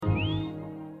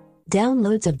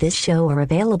Downloads of this show are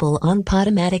available on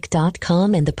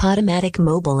Podomatic.com and the Podomatic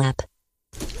mobile app.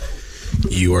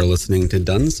 You are listening to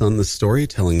Dunson, the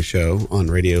storytelling show on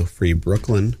Radio Free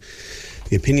Brooklyn.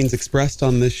 The opinions expressed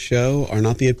on this show are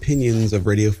not the opinions of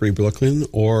Radio Free Brooklyn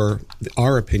or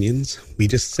our opinions. We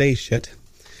just say shit.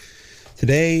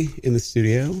 Today in the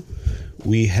studio,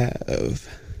 we have...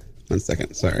 One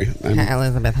second, sorry.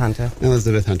 Elizabeth Hunter.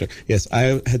 Elizabeth Hunter. Yes,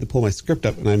 I had to pull my script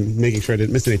up, and I'm making sure I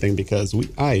didn't miss anything because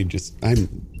I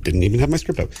didn't even have my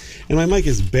script up. And my mic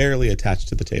is barely attached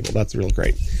to the table. That's real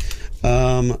great.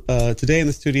 Today in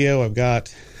the studio, I've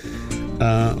got...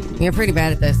 You're pretty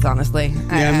bad at this, honestly.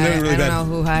 Yeah, I'm doing really bad. I bad. don't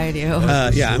know who hired you.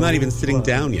 Yeah, I'm not even sitting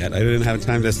down yet. I didn't have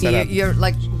time to set up. You're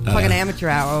like fucking amateur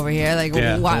hour over here. Like,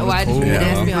 Yeah. why did you even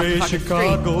ask me off the fucking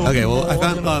street? Okay, well, I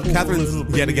found Catherine's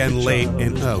yet again late,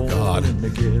 and oh god.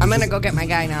 I'm gonna go get my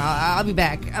guy now. I'll be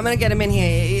back. I'm gonna get him in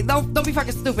here. Don't be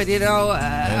fucking stupid, you know?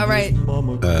 All right.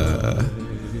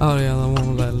 Oh, yeah, the one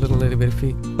with that little itty bitty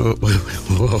feet.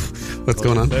 Whoa. What's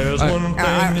going on? There's one thing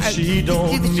that she don't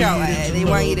do the show. They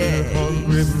want you to,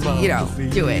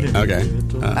 do it. Okay.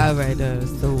 All right,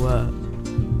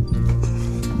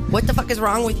 what the fuck is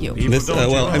wrong with you?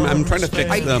 I'm trying to fix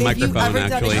the microphone, actually. Have you ever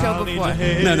done a show before?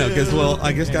 No, because,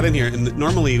 I just got in here, and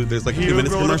normally there's like 2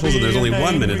 minutes of commercials, and there's only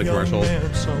 1 minute of commercials.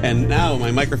 And now my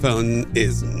microphone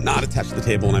is not attached to the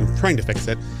table, and I'm trying to fix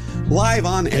it live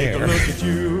on air.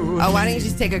 Oh, why don't you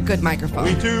just take a good microphone?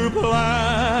 We too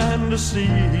blind to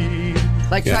see.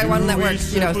 Like, try one that works,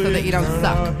 so that you don't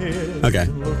suck. Okay.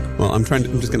 Well, I'm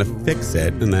just going to fix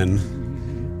it, and then,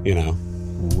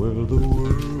 Where the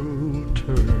world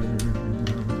turns.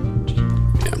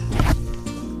 Yeah.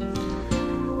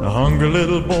 A hungry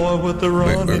little boy with the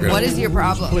running. What is your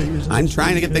problem? I'm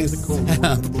trying to get things set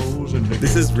up.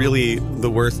 This is really the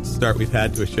worst start we've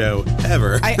had to a show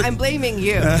ever. I'm blaming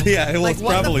you. Yeah, well, it's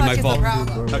probably my fault.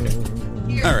 Okay.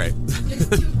 Here, all right. There's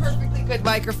 2 perfectly good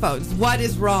microphones. What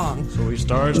is wrong? So he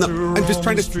starts I'm just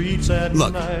trying to streets at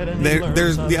look. night and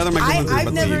There's the other microphones.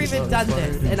 I've never even done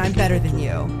this, and I'm better than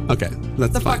you. Okay,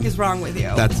 that's the fine. fuck is wrong with you?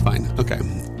 That's fine. Okay.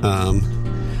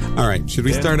 All right. Should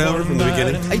we start over from the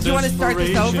beginning? Do you want to start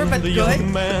this over, but good?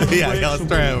 Yeah, let's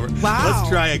try over. Wow. Let's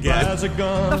try again. The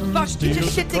fuck? You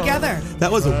just shit together.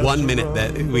 That was 1 minute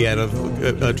that we had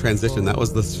a transition. That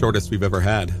was the shortest we've ever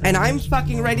had. And I'm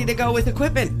fucking ready to go with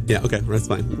equipment. Yeah, okay. That's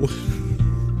fine.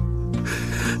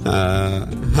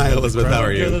 Hi, Elizabeth. How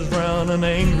are you?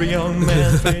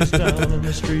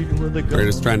 We're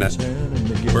just trying to...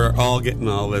 We're all getting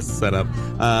all this set up.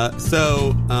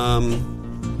 So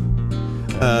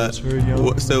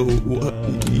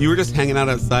you were just hanging out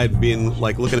outside, being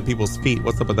like looking at people's feet.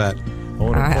 What's up with that?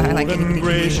 I like little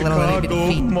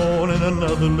feet.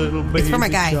 It's for my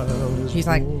guy. He's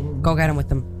like, go get him with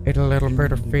them. Itty little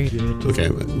bit of feet. Okay,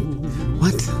 but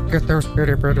what? Get those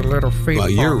bitty little feet Well,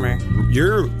 for me.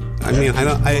 you're. I mean,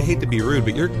 I hate to be rude,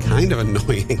 but you're kind of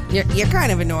annoying. You're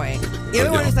kind of annoying. You're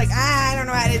the one who's like, I don't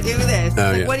know how to do this. Oh,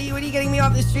 Like, yeah. what are you getting me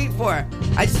off the street for?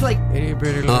 I just like. Itty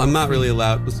bitty little I'm not really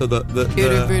allowed. So the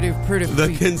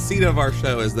feet. conceit of our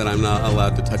show is that I'm not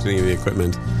allowed to touch any of the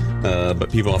equipment, but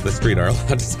people off the street are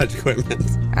allowed to touch equipment.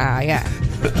 Yeah.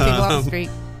 People off the street.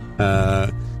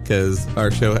 Because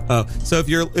our show. So if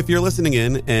you're listening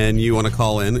in and you want to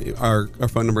call in, our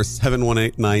phone number is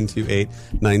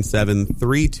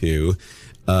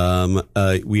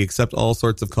 718-928-9732. We accept all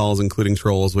sorts of calls, including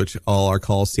trolls, which all our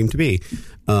calls seem to be.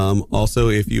 Also,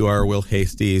 if you are Will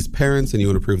Hasty's parents and you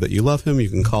want to prove that you love him, you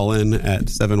can call in at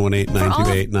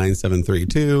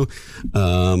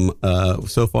 718-928-9732.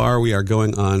 So far, we are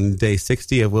going on day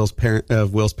 60 of Will's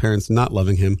parents not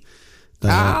loving him.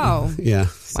 Yeah.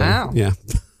 So, Wow. Yeah.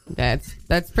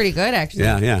 That's pretty good, actually.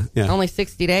 Yeah. Only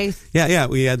 60 days. Yeah.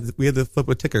 We had the flip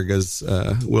with ticker because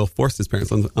Will forced his parents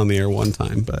on the air one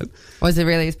time, but Was it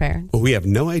really his parents? we have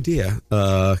no idea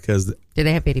because Do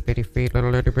they have bitty feet,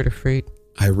 little itty bitty feet?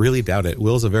 I really doubt it.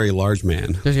 Will's a very large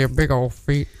man. Does he have big old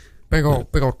feet? Big old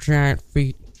giant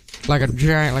feet. Like a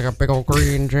big old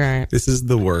green giant. This is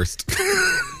the worst.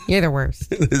 You're the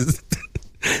worst.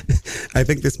 I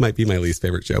think this might be my least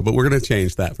favorite show, but we're going to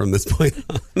change that from this point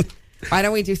on. Why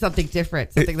don't we do something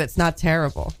different? Something that's not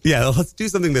terrible. Yeah, let's do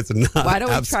something that's not Why don't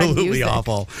we try absolutely music?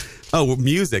 awful. Oh, well,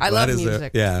 music. I love that is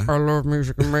music. Yeah. I love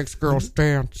music. It makes girls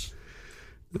dance.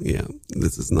 Yeah,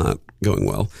 this is not going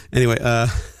well. Anyway,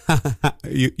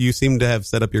 you seem to have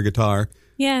set up your guitar.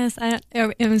 Yes, are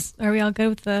we all good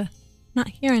with the not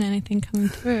hearing anything coming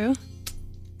through?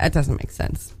 That doesn't make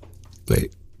sense.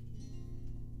 Wait.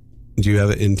 Do you have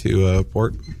it into a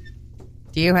port?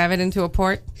 Do you have it into a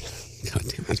port? God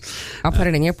damn it. I'll put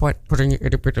it in your port. Put in your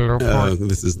itty bitty little port.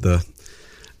 This is the...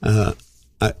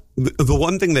 The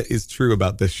one thing that is true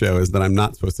about this show is that I'm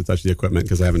not supposed to touch the equipment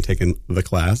because I haven't taken the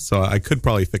class. So I could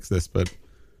probably fix this, but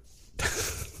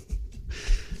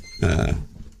I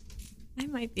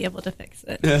might be able to fix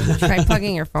it. Try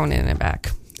plugging your phone in and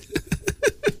back.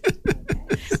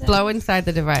 So Blow inside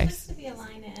the device. to be a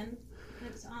line in.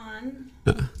 It's on.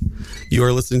 you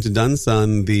are listening to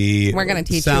Dunsun, We're going to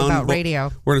teach you about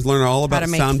radio. We're going to learn all about to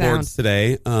make soundboards sound.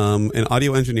 today. In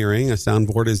audio engineering, a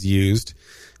soundboard is used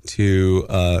to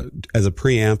as a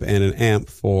preamp and an amp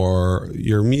for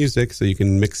your music, so you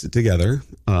can mix it together.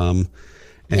 And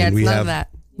It's we none have of that.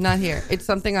 Not here. It's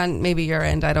something on maybe your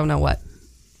end. I don't know what.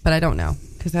 But I don't know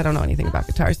because I don't know anything about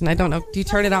guitars. And I don't know. Do you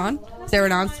turn it on? Is there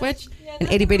an on switch? An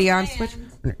itty-bitty on switch?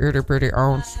 An itty-bitty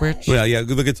on switch. Well, yeah.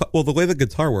 The guitar. Well, the way the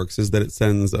guitar works is that it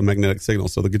sends a magnetic signal,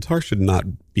 so the guitar should not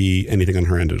be anything on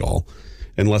her end at all,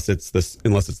 unless it's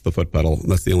the foot pedal.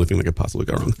 That's the only thing that could possibly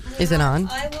go wrong. Is it on?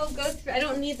 I will go through. I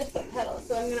don't need the foot pedal,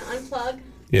 so I'm going to unplug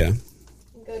Yeah,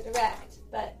 and go direct.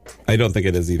 But I don't think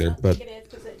it is I either. don't But think it is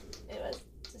because it was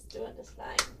just doing just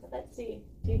fine. But let's see.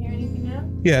 Do you hear anything now?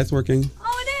 yeah, it's working.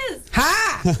 Oh, it is.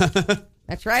 Ha!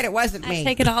 That's right. It wasn't I me.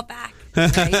 take it all back.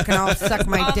 Yeah, you can all suck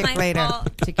my All dick my later.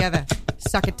 fault. Together.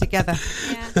 Suck it together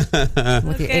Yeah.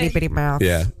 with your Okay. itty-bitty mouth.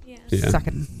 Yeah, Yeah. yeah, Suck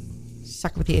it.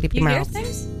 Suck it with your itty-bitty You hear mouth.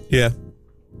 things? yeah.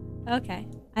 Okay.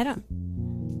 I don't.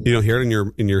 You don't hear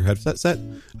it in your headset set?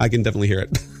 I can definitely hear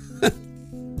it.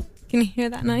 Can you hear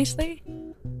that nicely?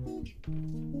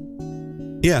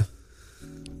 Yeah.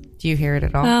 Do you hear it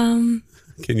at all?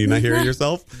 Can you not hear it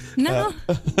yourself? No.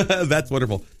 That's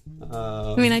wonderful.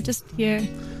 I mean, I just hear.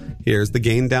 Here's the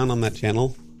gain down on that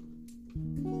channel.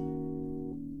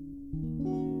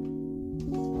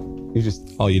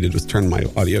 All you did was turn my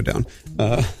audio down.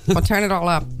 Well, turn it all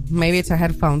up. Maybe it's our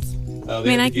headphones. I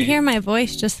mean, I can hear my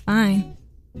voice just fine.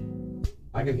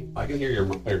 I can hear your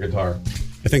guitar.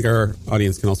 I think our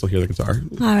audience can also hear the guitar.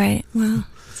 All right. Well,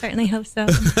 certainly hope so.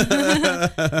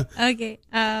 Okay.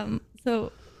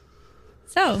 So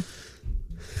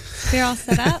you're all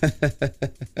set up.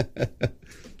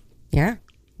 Yeah.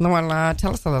 Well,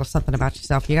 tell us a little something about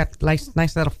yourself. You got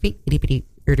nice little feet. Itty-bitty,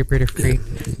 itty-bitty feet.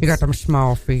 You got them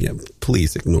small feet. Yeah,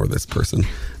 please ignore this person.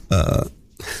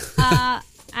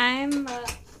 I'm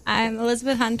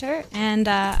Elizabeth Hunter, and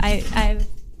I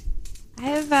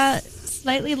have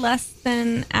slightly less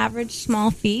than average small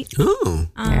feet. Oh.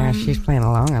 Yeah, she's playing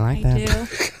along. I like that. I do.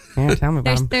 Yeah, tell me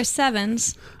about them. They're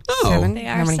sevens. Oh. Seven? They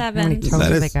How are many sevens. toes That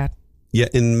do is- they got? Yeah,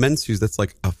 in men's shoes, that's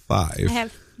like a 5. I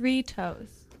have 3 toes.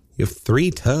 You have 3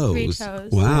 toes. 3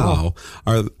 toes. Wow.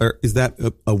 Is that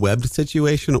a webbed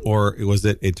situation, or was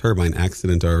it a turbine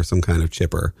accident or some kind of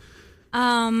chipper?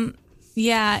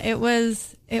 Yeah, it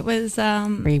was.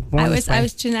 Reborn I this way.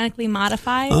 was genetically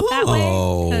modified that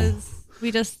way because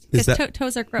we just Is because that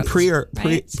toes are gross. Pre or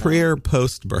right?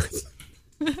 post birth?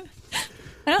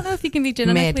 I don't know if you can be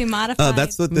genetically modified.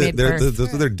 That's what Mid-birth.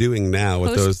 that's what they're doing now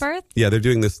with those. Post-birth? Yeah, they're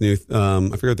doing this new. I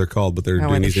forget what they're called, but they're Oh,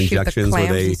 doing when they these shoot the injections where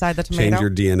clams they inside the change tomato? your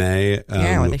DNA.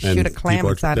 Yeah, when they shoot and a clam people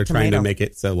inside a they're trying to tomato. make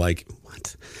it so like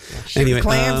what? Shoot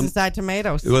clams inside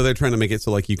tomatoes. well, they're trying to make it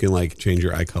so like you can like change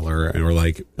your eye color or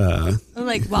like.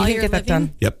 like while you you're can get that living.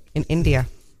 done Yep, in India.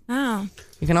 Oh,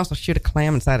 You can also shoot a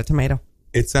clam inside a tomato.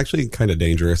 it's actually kind of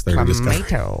dangerous. They're discovering.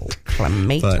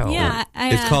 Clamato. But- yeah.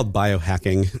 It's called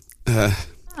biohacking.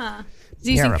 It's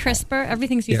using Terrible. CRISPR.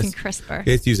 Everything's Yes. using CRISPR.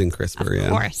 It's using CRISPR. Of Yeah,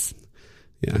 course.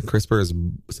 yeah. CRISPR is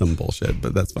some bullshit,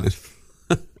 but that's fine.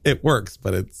 It works,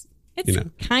 but it's It's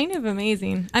kind of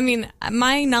amazing. I mean,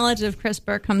 my knowledge of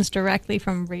CRISPR comes directly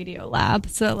from Radiolab.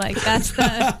 So, like, that's the...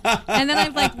 and then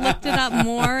I've, like, looked it up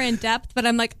more in depth, but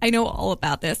I'm like, I know all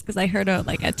about this because I heard a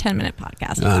 10-minute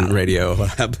podcast about on it.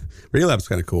 Radiolab. Radiolab's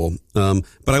kind of cool. But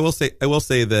I will say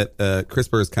that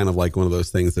CRISPR is kind of like one of those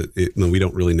things that we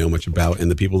don't really know much about,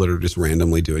 and the people that are just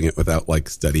randomly doing it without like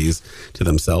studies to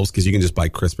themselves, because you can just buy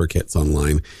CRISPR kits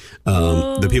online.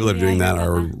 The people that are doing that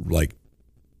are like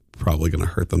probably going to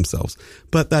hurt themselves,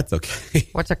 but that's okay.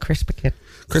 What's a CRISPR kit?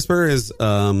 CRISPR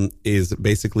is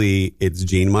basically it's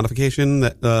gene modification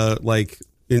that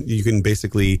you can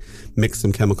basically mix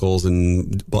some chemicals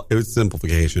and it's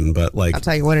simplification, but like I'll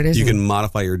tell you what it is. you can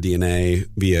modify your DNA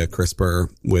via CRISPR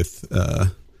with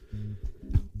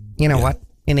You know what?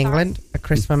 In England, a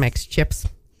CRISPR makes chips.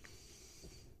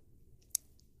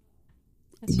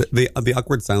 the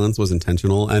awkward silence was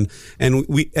intentional, and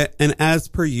as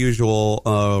per usual,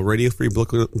 Radio Free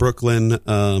Brooklyn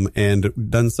and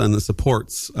Dunsun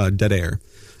supports Dead Air.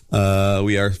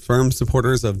 We are firm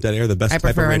supporters of Dead Air, the best I type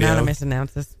of prefer radio. anonymous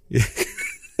announcers.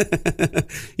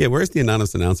 Yeah, where's the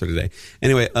anonymous announcer today?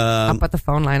 Anyway, I'll put the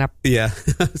phone line up. yeah.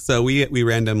 So we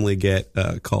randomly get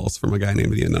calls from a guy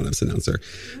named the anonymous announcer,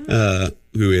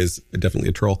 who is definitely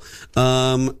a troll.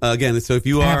 Again, so if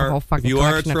you have a are whole fucking a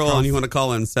collection of troll and trolls. you want to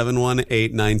call in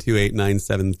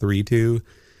 718-928-9732,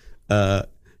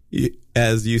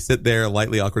 as you sit there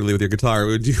lightly awkwardly with your guitar,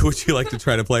 would you like to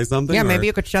try to play something? Yeah, or- maybe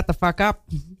you could shut the fuck up.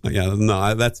 Yeah,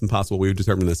 no, that's impossible. We've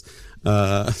determined this.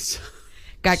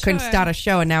 Guy couldn't Sure. start a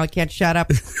show and now he can't shut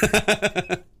up.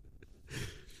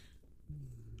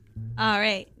 All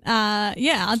right.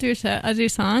 Yeah, I'll do a show. I'll do a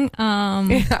song.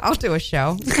 Yeah, I'll do a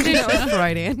show. Just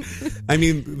right in. I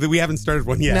mean, we haven't started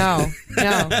one yet. No.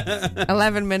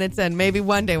 11 minutes in. Maybe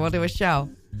one day we'll do a show.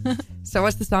 So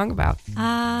what's the song about?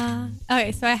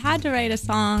 Okay, so I had to write a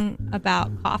song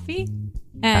about coffee.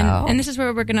 And Oh. and this is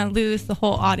where we're going to lose the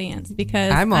whole audience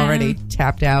because I'm already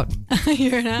tapped out.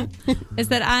 you're not. Is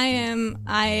that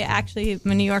I actually am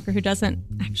a New Yorker who doesn't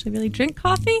actually really drink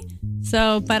coffee.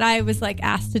 So, but I was like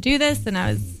asked to do this, and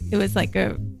it was like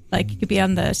you could be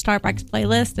on the Starbucks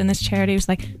playlist, and this charity was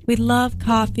like, we love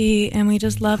coffee and we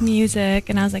just love music,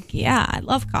 and I was like, yeah, I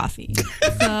love coffee.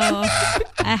 So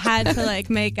I had to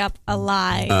like make up a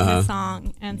lie in a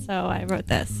song, and so I wrote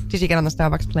this. Did you get on the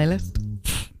Starbucks playlist?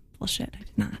 Bullshit, I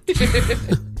did not.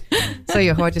 So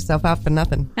you hoard yourself out for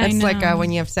nothing. I That's like know. when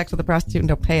you have sex with a prostitute and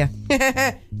don't pay her.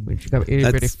 When you got itty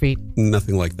bitty That's feet.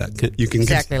 nothing like that. You can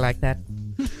Exactly like that.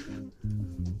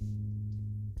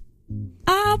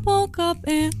 I woke up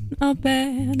in a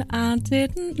bed I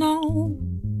didn't know.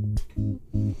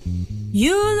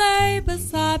 You lay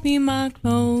beside me, my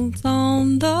clothes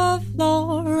on the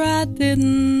floor. I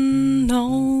didn't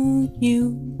know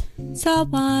you, so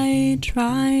I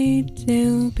tried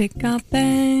to pick up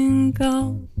and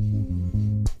go.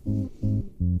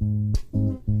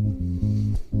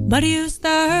 But you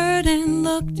stirred and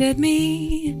looked at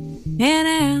me and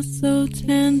asked so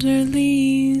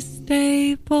tenderly,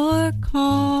 stay for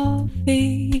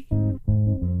coffee.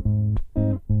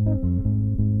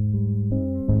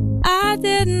 I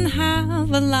didn't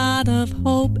have a lot of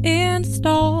hope in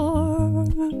store.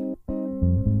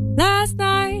 Last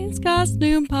night's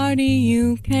costume party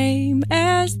you came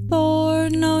as Thor.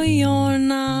 No, you're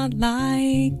not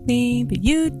like me, but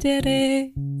you did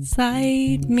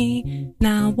excite me.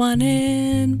 Now I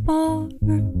wanted more.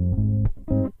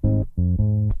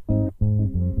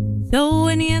 So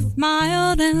when you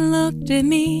smiled and looked at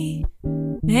me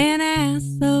and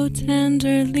asked so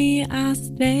tenderly, I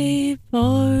stayed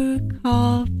for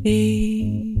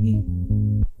coffee.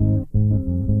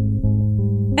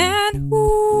 And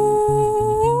who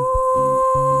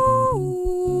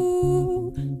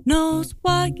knows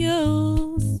what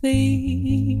you'll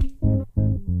see?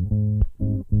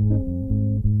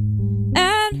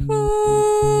 And who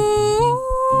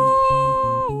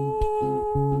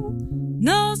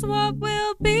knows what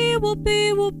will be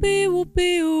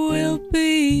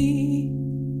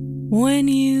when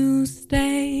you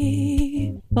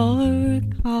stay for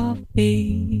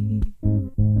coffee.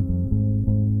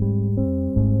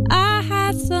 I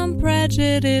had some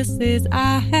prejudices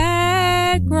I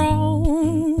had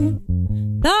grown.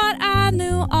 Thought I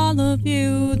knew all of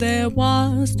you there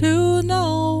was to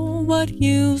know, but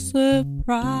you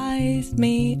surprised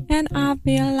me, and I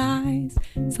realized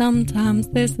sometimes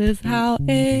this is how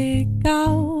it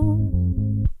goes.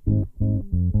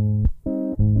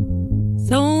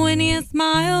 So when you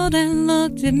smiled and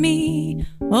looked at me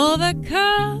over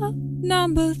cup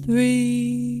number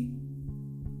 3,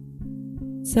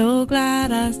 so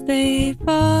glad I stayed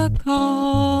for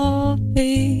coffee.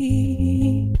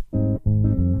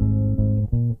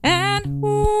 And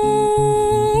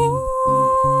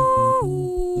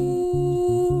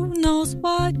who knows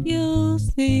what you'll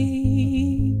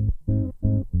see?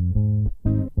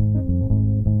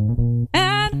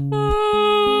 And who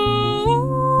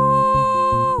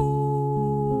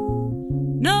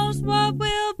knows what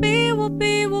will be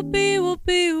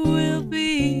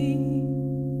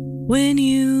when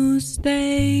you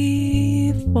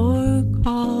stay for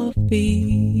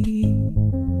coffee.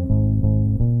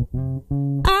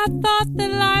 I thought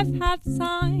that life had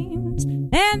signs,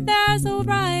 and there's a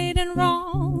right and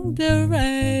wrong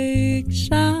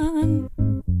direction.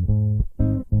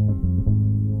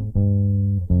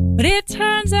 But it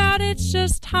turns out it's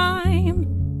just time.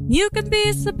 You can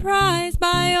be surprised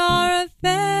by your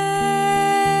affection.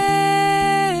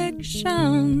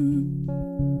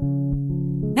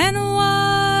 And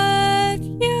what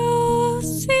you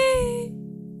see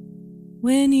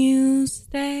when you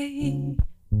stay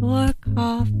for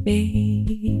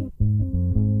coffee.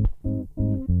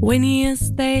 When you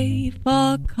stay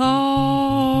for coffee.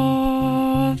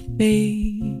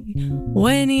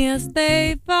 when you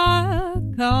stay for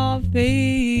coffee.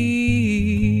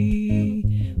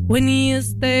 When you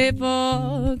stay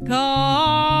for coffee.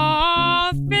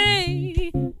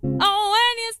 Oh,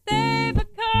 when you stay for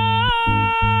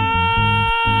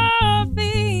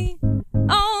coffee.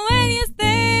 Oh, when you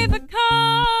stay for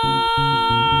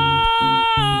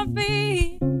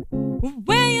coffee.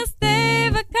 When you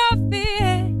stay for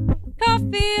coffee.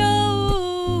 Coffee,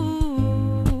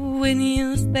 oh, when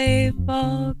you stay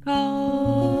for coffee.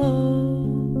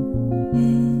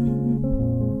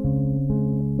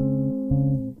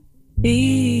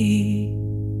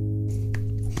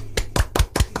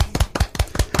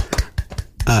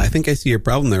 I think I see your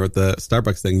problem there with the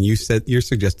Starbucks thing. You said you're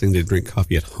suggesting to drink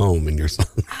coffee at home in your song.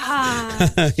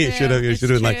 You should have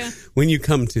been like, when you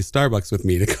come to Starbucks with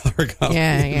me to cover coffee.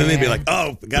 Then they'd be like,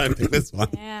 oh, gotta pick this one.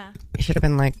 Yeah. It should have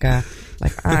been like I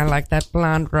like that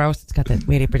blonde roast. It's got the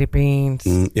itty bitty beans.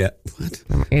 Yeah. What?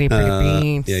 Itty bitty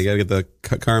beans. Yeah, you gotta get the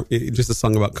just a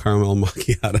song about caramel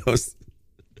macchiatos.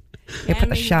 Yeah, put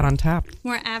the shot on top.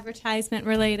 More advertisement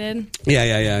related.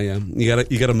 Yeah.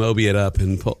 You gotta Moby it up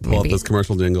and pull up those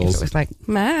commercial jingles. It was like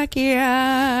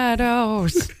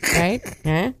macchiatos, right?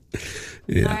 Yeah.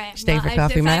 Yeah. All right. Stay for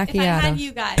coffee if I macchiato. had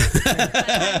you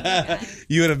guys.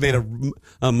 You would have made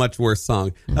a much worse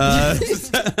song. Yeah,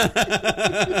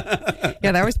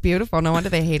 that was beautiful. No wonder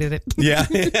they hated it. Yeah.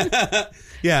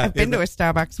 I've been to a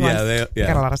Starbucks once. Yeah.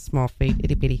 Got a lot of small feet,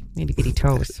 itty bitty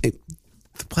toes.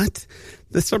 What?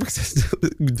 The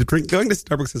Starbucks going to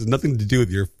Starbucks has nothing to do with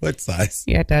your foot size.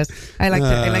 Yeah, it does. I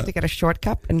like to get a short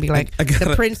cup and be like,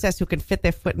 the princess who can fit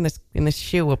their foot in this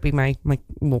shoe will be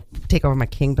will take over my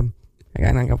kingdom.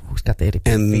 And I go, who's got the itty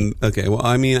bitty feet? Okay, well,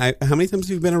 I mean, how many times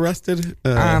have you been arrested?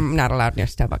 Not allowed near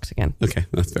Starbucks again. Okay,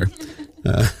 that's fair.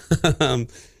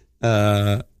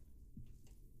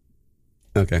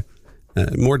 Okay,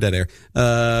 more dead air.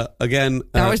 Again,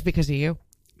 That was because of you.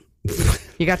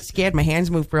 You got scared. My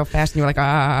hands moved real fast, and you were like,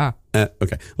 ah.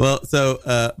 Okay. Well, so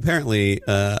apparently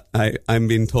I'm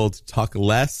being told to talk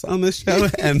less on this show,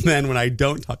 and then when I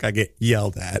don't talk, I get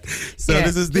yelled at. So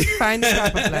this is the find the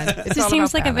proper blend. This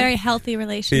seems like a very healthy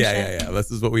relationship. Yeah.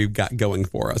 This is what we've got going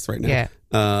for us right now.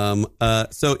 Yeah.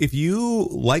 So if you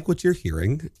like what you're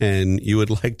hearing and you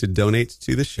would like to donate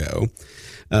to the show,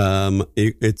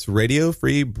 it's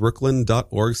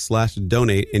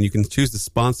radiofreebrooklyn.org/donate, and you can choose to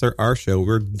sponsor our show.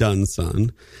 We're done,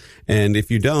 son. And if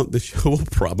you don't, the show will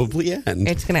probably end.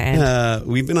 It's going to end.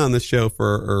 We've been on this show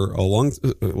for a long,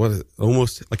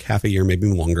 almost like half a year, maybe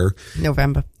longer.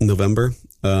 November.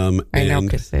 I know,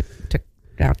 because it took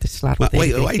out the slot.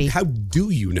 Wait, how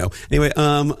do you know? Anyway,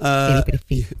 itty bitty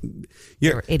feet.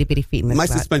 Your itty bitty feet in the my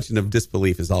slot. suspension of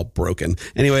disbelief is all broken.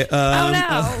 Anyway, oh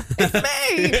no, it's me.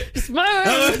 It's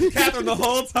mine. Catherine, the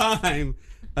whole time.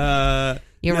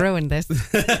 You ruined this.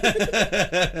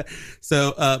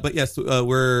 So, but yes,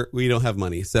 we don't have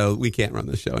money, so we can't run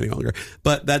this show any longer.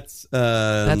 But that's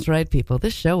right, people.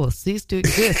 This show will cease to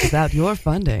exist without your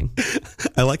funding.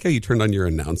 I like how you turned on your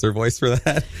announcer voice for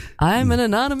that. I'm an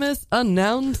anonymous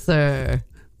announcer.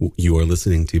 You are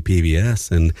listening to PBS,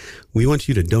 and we want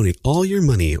you to donate all your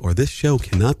money, or this show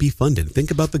cannot be funded. Think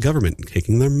about the government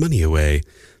taking their money away.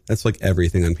 That's like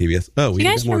everything on PBS. Oh, you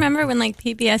guys remember when like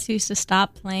PBS used to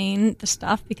stop playing the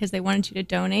stuff because they wanted you to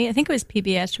donate? I think it was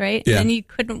PBS, right? Yeah. And then you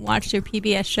couldn't watch their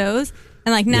PBS shows.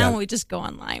 And like now we just go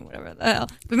online, whatever the hell.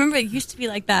 But remember, it used to be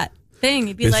like that thing.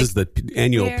 You'd be this like, is the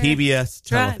annual PBS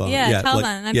telethon. Yeah, telethon.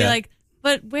 And I'd be like,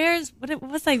 but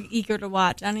what was I eager to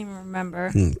watch? I don't even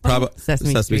remember.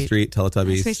 Sesame Street,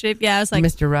 Teletubbies. Sesame Street, yeah. I was like,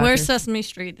 Mr. Rogers. Where's Sesame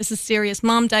Street? This is serious.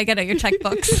 Mom, did I get out your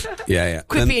checkbooks? Yeah.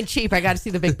 Quit being cheap. I got to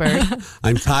see the Big Bird.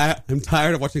 I'm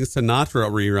tired of watching Sinatra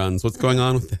reruns. What's going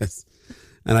on with this?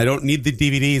 And I don't need the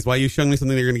DVDs. Why are you showing me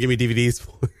something that you're going to give me DVDs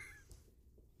for?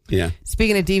 Yeah.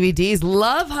 Speaking of DVDs,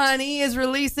 Love Honey is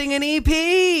releasing an EP.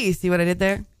 See what I did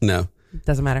there? No.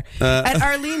 Doesn't matter. At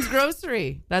Arlene's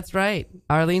Grocery. That's right.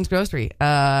 Arlene's Grocery.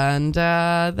 And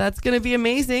that's going to be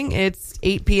amazing. It's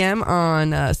 8 p.m.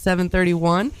 on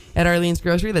 7/31 at Arlene's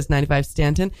Grocery. That's 95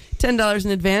 Stanton. $10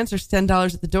 in advance or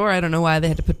 $10 at the door. I don't know why they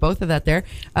had to put both of that there.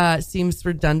 Seems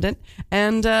redundant.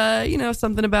 And,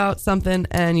 something about something,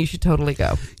 and you should totally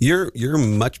go. You're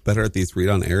much better at these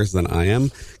read-on airs than I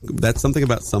am. That something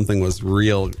about something was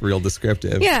real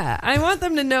descriptive. Yeah. I want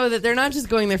them to know that they're not just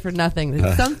going there for nothing.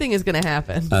 That something is going to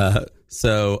happen.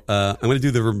 So I'm going to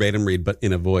do the verbatim read, but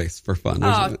in a voice for fun.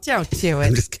 Oh, don't do it.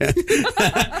 I'm just kidding.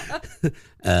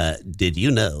 Did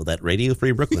you know that Radio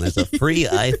Free Brooklyn has a free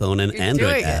iPhone and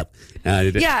Android app?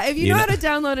 Yeah, if you know how to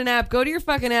download an app, go to your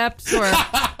fucking app store,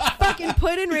 fucking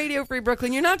put in Radio Free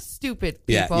Brooklyn. You're not stupid,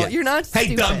 people. Yeah. You're not stupid.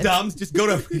 Hey, dum-dums, just go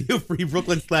to Radio Free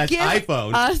Brooklyn / Give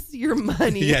iPhone. us your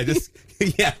money. Yeah,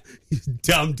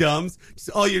 dum-dums. Just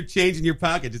all your change in your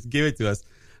pocket. Just give it to us.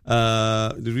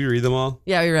 Did we read them all?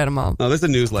 Yeah, we read them all. Oh, there's a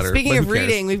newsletter. Speaking but of who cares?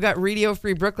 reading, we've got Radio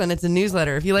Free Brooklyn. It's a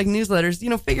newsletter. If you like newsletters,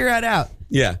 figure it out.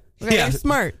 Yeah. Okay, Yeah. You're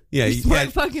smart. Yeah, You're smart yeah.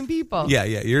 fucking people. Yeah,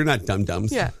 you're not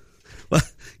dum-dums. Yeah. Well,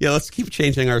 yeah, let's keep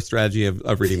changing our strategy of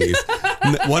reading these.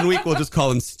 1 week we'll just call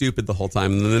them stupid the whole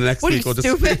time, and then the next What are week you, we'll just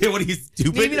stupid? what are you,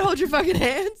 stupid? Need me to hold your fucking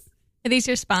hands? Are these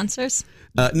your sponsors?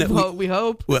 No, We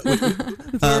hope. we're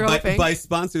hoping. by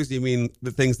sponsors, you mean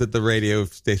the things that the radio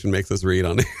station makes us read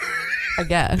on it? I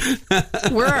guess.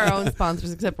 We're our own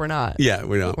sponsors, except we're not. Yeah,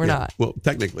 we don't. We're yeah. not. Well,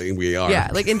 technically, we are. Yeah,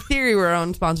 like in theory, we're our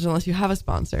own sponsors unless you have a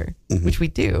sponsor, which we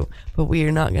do, but we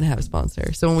are not going to have a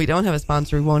sponsor. So when we don't have a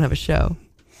sponsor, we won't have a show.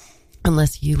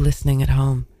 Unless you listening at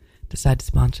home decide to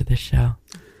sponsor this show.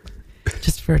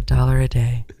 Just for $1 a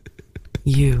day,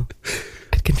 you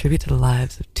could contribute to the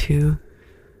lives of 2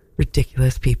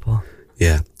 ridiculous people.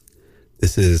 Yeah.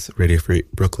 This is Radio Free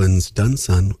Brooklyn's Done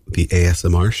Son, the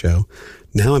ASMR show.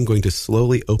 Now I'm going to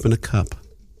slowly open a cup.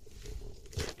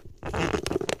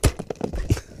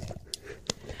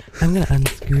 I'm going to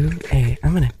unscrew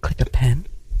I'm going to click a pen.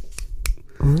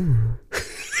 Ooh.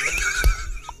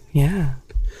 Yeah.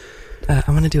 I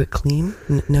want to do it clean.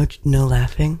 No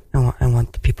laughing. I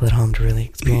want the people at home to really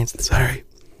experience this. Sorry.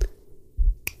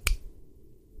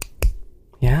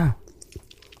 Yeah.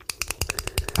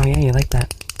 Oh yeah, you like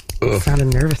that sound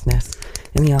of nervousness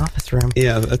in the office room.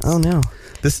 Yeah. That's, Oh no.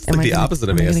 This is like the opposite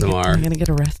of ASMR. Am I going to get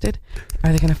arrested?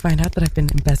 Are they going to find out that I've been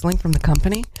embezzling from the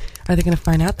company? Are they going to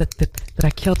find out that I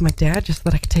killed my dad just so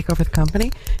that I could take over the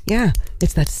company? Yeah,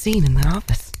 it's that scene in the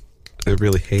office. I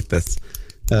really hate this.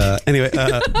 Anyway,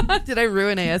 Did I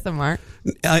ruin ASMR?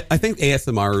 I think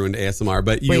ASMR ruined ASMR,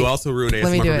 but you Wait, also ruined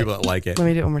let me ASMR do for it. people that like it. Let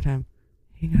me do it one more time.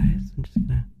 Hey guys, I'm just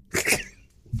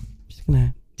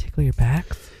gonna tickle your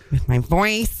backs with my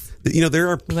voice. There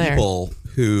are There. people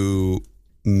who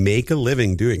make a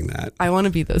living doing that. I want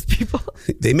to be those people.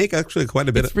 They make actually quite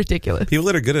a bit It's of ridiculous. people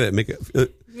that are good at it. Make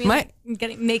it. You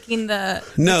mean making the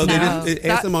No, they sound? didn't.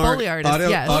 That ASMR Foley artist,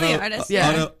 yes. Foley artist,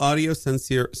 yeah. audio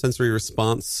sensory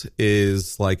response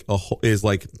is like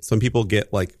some people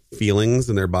get like feelings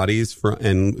in their bodies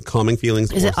and calming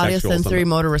feelings. Is or it audio sexual sensory something.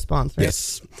 motor response? Right?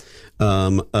 Yes.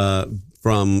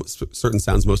 From certain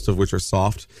sounds, most of which are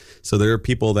soft. So there are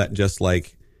people that just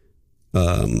like,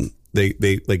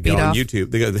 they like go on off.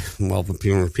 YouTube. They go, well,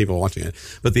 people watching it,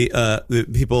 but the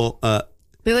people,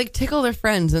 They like tickle their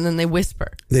friends and then they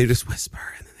whisper. they just whisper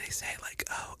and then they say like,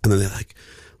 oh, and then they're like,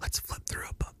 let's flip through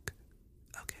a book.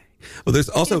 Okay. Well, there's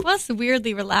also, It was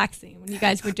weirdly relaxing when you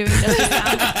guys were doing just the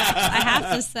sound effects, I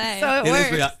have to say. So it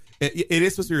works. it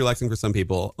is supposed to be relaxing for some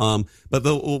people. But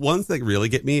the ones that really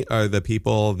get me are the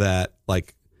people that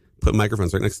like put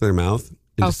microphones right next to their mouth.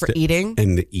 And Oh, just for eating?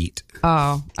 and to eat.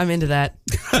 Oh, I'm into that.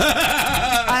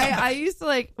 I used to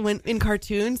like when in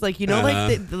cartoons, like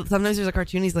sometimes there's a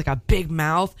cartoon. He's like a big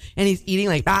mouth and he's eating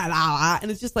like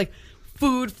and it's just like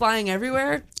food flying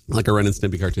everywhere. Like a Ren and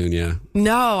Stimpy cartoon, yeah.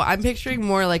 No, I'm picturing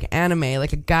more like anime,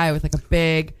 like a guy with like a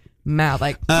big mouth,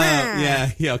 like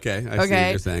Yeah, okay. I see what Okay.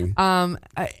 you're saying. I'm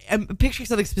picturing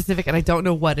something specific, and I don't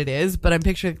know what it is, but I'm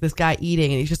picturing this guy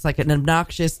eating, and he's just like an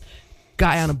obnoxious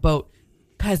guy on a boat,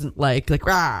 peasant like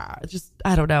rah. Just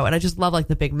I don't know, and I just love like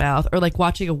the big mouth, or like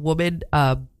watching a woman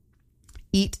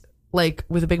eat like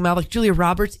with a big mouth, like Julia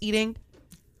Roberts eating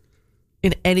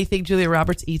in anything Julia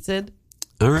Roberts eats in.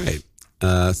 All right.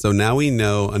 So now we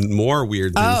know more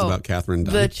weird things about Catherine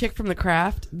Dunn. The chick from The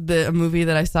Craft, a movie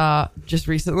that I saw just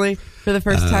recently for the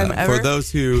first time ever. For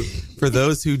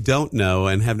those who don't know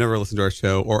and have never listened to our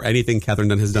show or anything Catherine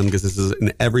Dunn has done, because this is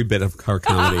in every bit of her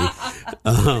comedy,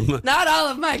 Not all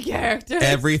of my characters.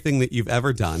 everything that you've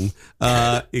ever done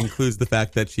includes the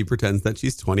fact that she pretends that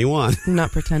she's 21. I'm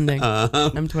not pretending.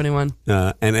 I'm 21.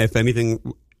 And if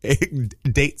anything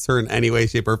dates her in any way,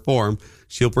 shape, or form,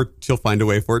 she'll find a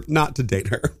way for it not to date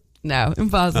her. No,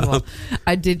 impossible.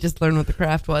 I did just learn what The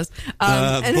Craft was.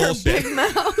 And bullshit. her big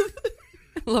mouth.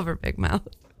 I love her big mouth.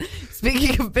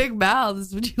 Speaking of big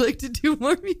mouths, would you like to do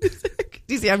more music?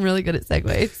 Do you see, I'm really good at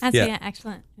segues. That's Yeah.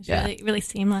 excellent. It's Yeah. really, really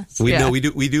seamless. We Yeah. know we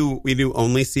do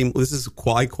only seem. This is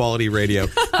high quality radio.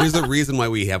 There's a reason why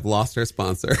we have lost our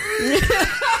sponsor.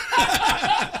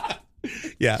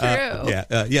 Yeah.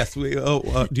 True. Yes.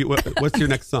 What's your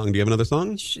next song? Do you have another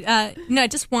song? No,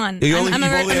 just one. I'm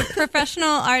a professional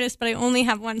artist, but I only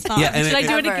have one song. Yeah, Should I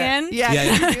do it again? Yeah.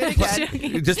 Do it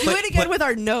again. Just do it again with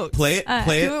our notes. Play it.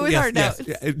 Play do it it with our notes.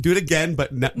 Yes. Do it again,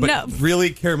 but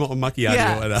really caramel macchiato.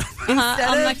 Yeah.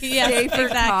 Instead of Schaefer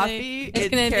exactly. coffee, It's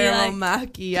gonna be caramel like,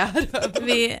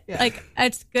 macchiato. like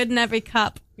it's good in every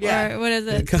cup. Yeah. Or what is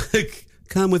it?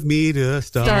 Come with me to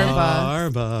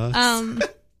Starbucks. What was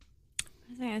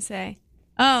I gonna say?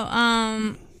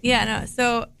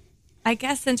 So I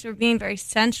guess since we're being very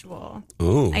sensual,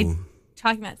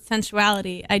 talking about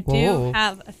sensuality, I do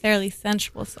have a fairly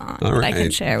sensual song that I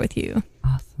can share with you.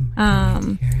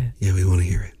 Awesome. Yeah, we want to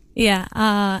hear it. Yeah.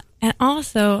 And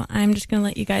also, I'm just gonna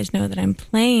let you guys know that I'm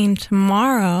playing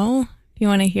tomorrow. If you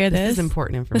want to hear this, This is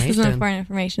important information. This is important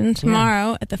information.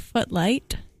 Tomorrow at the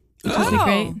Footlight. Which will be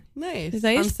great. Nice. Is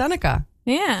that On Seneca.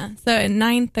 Yeah. So at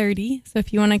 9:30. So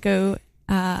if you want to go,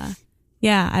 I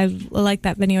like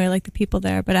that venue. I like the people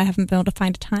there, but I haven't been able to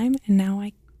find a time, and now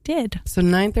I did. So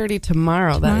 9:30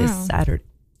 tomorrow. That is Saturday.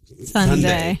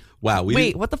 Sunday. Wow.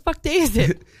 Wait, what the fuck day is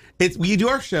it? We do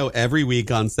our show every week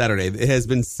on Saturday. It has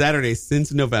bbeen Saturday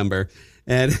since November.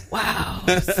 And wow.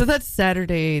 So that's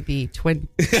Saturday the 20th.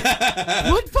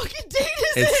 What fucking date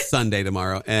is it? It's Sunday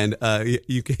tomorrow. And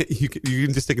you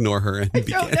can just ignore her. And I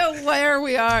don't know where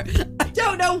we are. I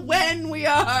don't know when we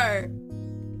are.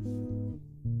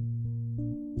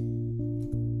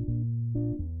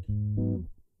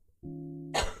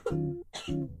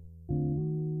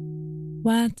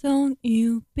 Why don't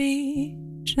you be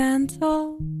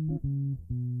gentle?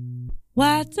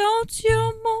 Why don't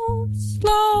you move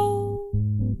slow?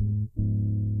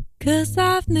 'Cause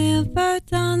I've never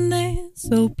done this,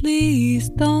 so please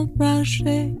don't rush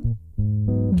it.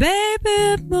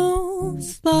 Baby, move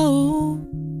slow.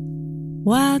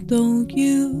 Why don't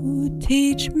you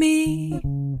teach me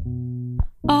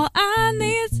all I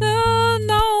need to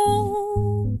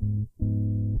know?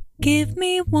 Give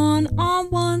me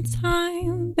one-on-one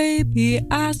time, baby,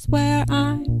 I swear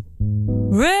I'm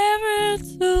ready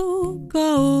to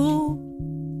go.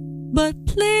 But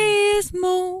please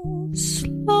move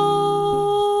slow,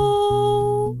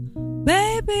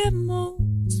 baby, move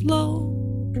slow.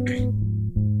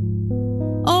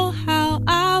 Oh, how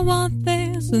I want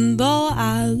this, and though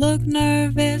I look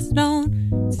nervous, don't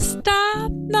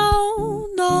stop, no,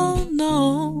 no,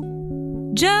 no.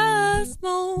 Just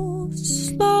move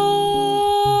slow,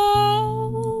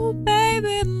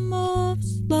 baby, move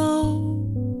slow.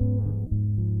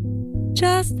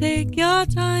 Just take your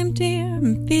time, dear,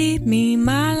 and feed me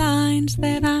my lines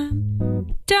that I'm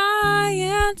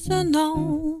dying to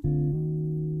know.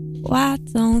 Why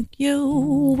don't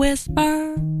you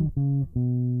whisper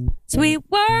sweet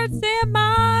words in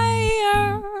my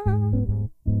ear?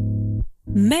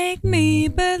 Make me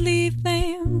believe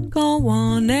them. Go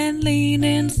on and lean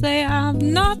and say I've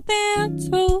nothing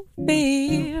to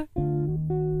fear.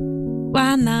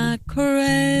 Why not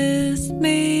caress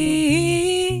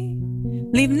me?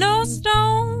 Leave no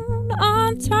stone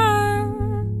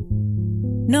unturned.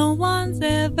 No one's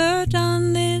ever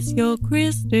done this. You're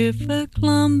Christopher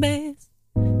Columbus.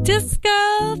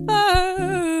 Discover.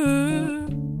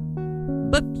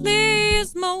 But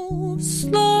please move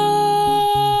slow,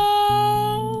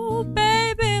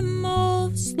 baby,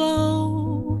 move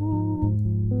slow.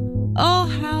 Oh,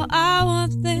 how I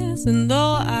want this, and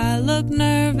though I look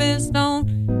nervous, don't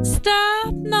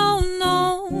stop, no,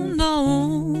 no,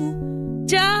 no.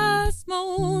 Just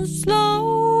move slow,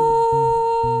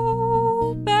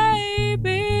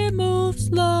 baby, move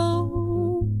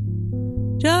slow.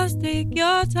 Just take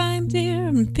your time, dear,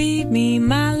 and feed me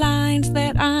my lines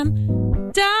that I'm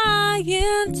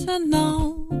dying to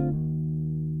know.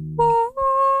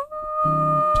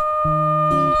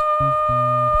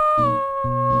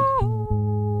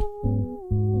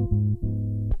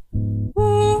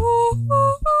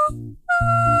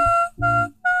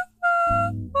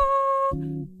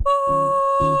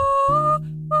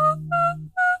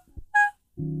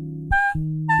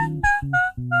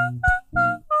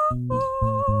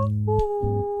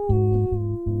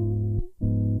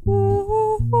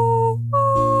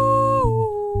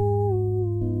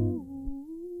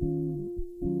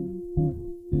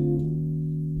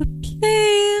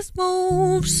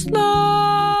 Move slow,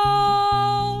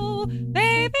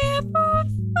 baby, move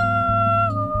slow.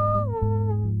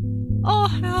 Oh,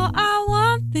 how I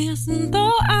want this, and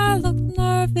though I look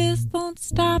nervous, don't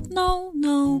stop, no,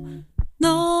 no,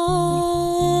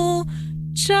 no.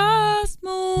 Just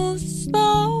move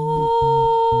slow,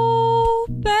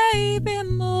 baby,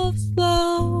 move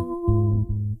slow.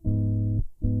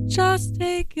 Just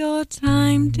take take your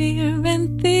time, dear,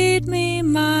 and feed me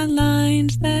my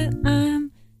lines that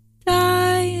I'm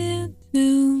dying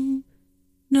to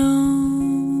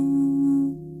know.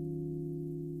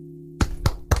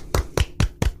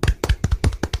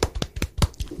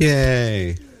 Yay.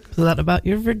 Is that about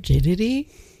your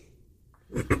virginity?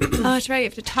 Oh, that's right. You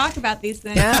have to talk about these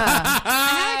things. Yeah.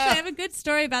 I have a good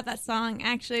story about that song,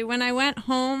 actually. When I went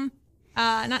home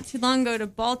not too long ago to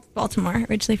Baltimore,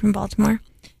 originally from Baltimore,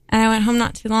 and I went home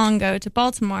not too long ago to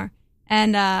Baltimore,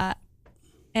 and I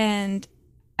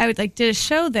would did a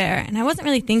show there, and I wasn't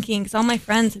really thinking because all my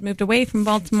friends had moved away from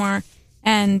Baltimore,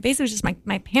 and basically it was just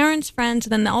my parents' friends,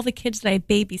 and then all the kids that I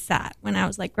babysat when I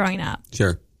was growing up.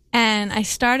 Sure. And I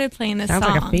started playing this Sounds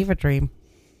song. like a fever dream.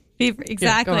 Exactly.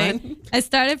 Yeah, go on. I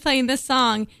started playing this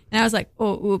song, and I was like,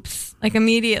 "Oh, oops!"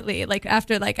 Immediately,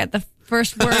 after at the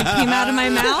first word came out of my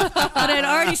mouth, but I'd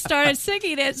already started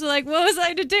singing it. So what was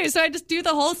I to do? So I just do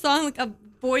the whole song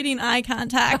avoiding eye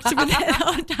contact with the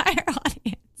entire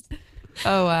audience.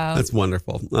 Oh wow, That's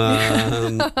wonderful.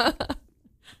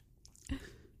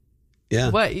 Yeah.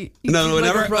 what? You No,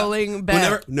 whenever rolling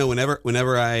back.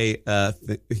 Whenever I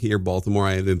hear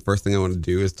Baltimore, the first thing I want to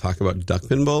do is talk about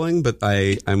duckpin bowling, but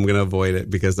I'm going to avoid it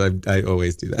because I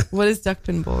always do that. What is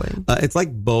duckpin bowling? It's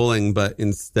like bowling, but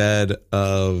instead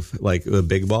of the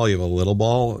big ball, you have a little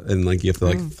ball, and you have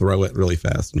to throw it really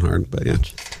fast and hard. But yeah,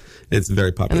 it's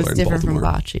very popular And it's in different Baltimore.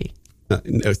 from bocce. No,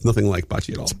 it's nothing like bocce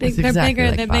at all. They're exactly bigger.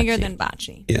 like They're bigger bocce. than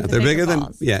bocce. Yeah, The they're bigger than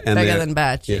balls. and Bigger they're- than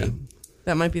bocce. Yeah.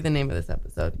 That might be the name of this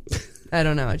episode. I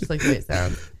don't know. I just like the way it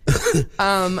sounds.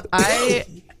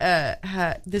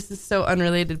 This is so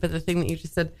unrelated, but the thing that you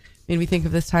just said made me think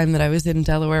of this time that I was in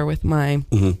Delaware with my,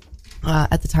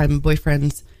 at the time,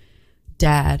 boyfriend's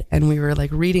dad, and we were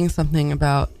reading something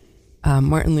about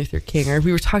Martin Luther King, or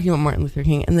we were talking about Martin Luther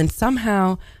King, and then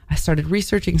somehow I started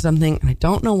researching something, and I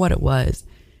don't know what it was,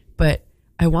 but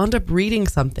I wound up reading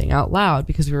something out loud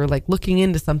because we were looking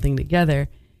into something together,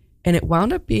 and it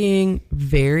wound up being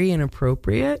very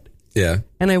inappropriate. Yeah.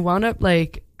 And I wound up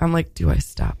I'm do I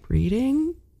stop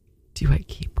reading? Do I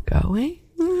keep going?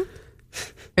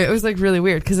 It was really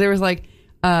weird because there was it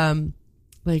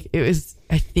was,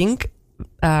 I think,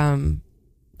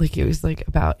 it was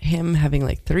about him having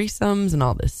threesomes and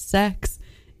all this sex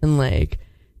and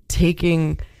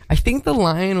taking, I think the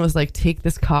line was take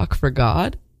this cock for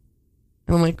God.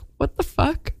 And I'm what the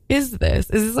fuck is this?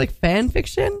 Is this fan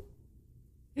fiction?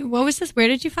 What was this? Where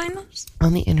did you find those?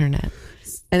 On the internet.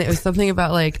 And it was something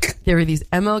about there were these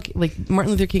Martin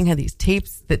Luther King had these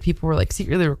tapes that people were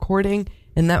secretly recording,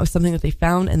 and that was something that they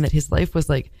found, and that his life was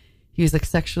he was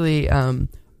sexually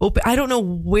open. I don't know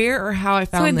where or how I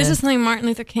found So this this. is something Martin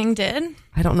Luther King did?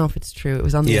 I don't know if it's true. It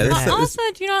was on the Yeah, internet. this- Also,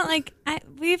 do you know,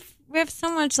 we have so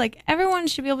much, everyone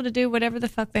should be able to do whatever the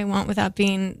fuck they want without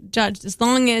being judged, as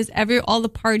long as all the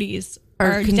parties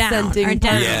are down. consenting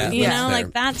parties. Yeah, you that's know, fair.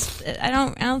 that's, I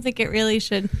don't think it really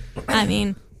should,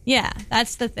 yeah,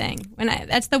 that's the thing.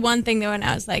 That's the one thing that when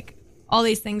I was all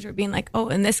these things were being oh,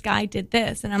 and this guy did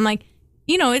this. And I'm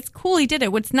it's cool he did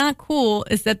it. What's not cool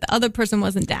is that the other person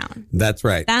wasn't down. That's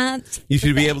right. That's You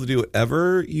should be able to do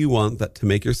whatever you want to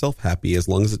make yourself happy, as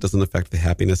long as it doesn't affect the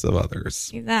happiness of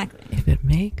others. exactly. If it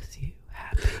makes you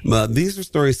happy. These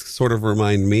stories sort of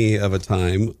remind me of a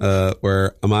time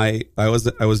where I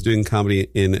was doing comedy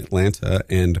in Atlanta,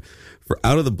 and for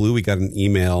out of the blue, we got an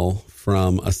email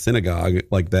from a synagogue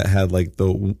that had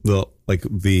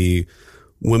the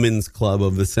women's club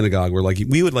of the synagogue. We're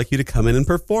we would like you to come in and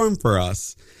perform for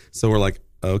us. So we're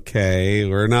okay,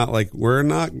 we're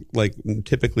not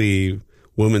typically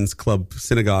women's club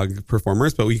synagogue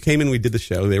performers, but we came in, we did the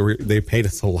show. They paid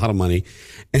us a lot of money,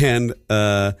 and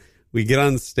we get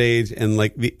on stage, and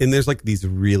and there's these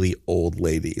really old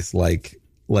ladies,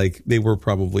 they were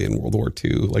probably in World War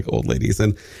II, old ladies.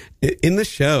 And in the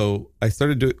show, I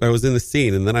was in the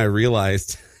scene, and then I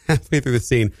realized halfway through the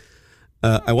scene,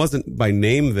 I wasn't by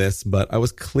name this, but I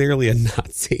was clearly a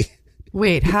Nazi.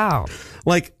 Wait, how?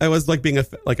 I was being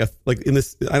in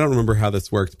this, I don't remember how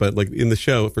this worked, but in the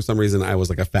show, for some reason, I was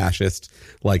a fascist,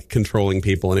 controlling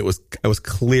people, and I was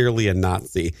clearly a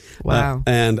Nazi. Wow.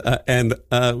 And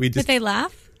we Did just, they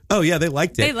laugh? oh yeah, they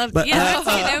liked it. They loved But, it. Yeah,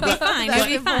 that would be fine. That would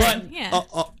be fine. Yeah.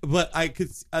 But I could.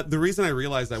 The reason I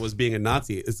realized I was being a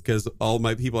Nazi is because all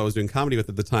my people I was doing comedy with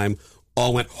at the time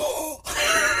all went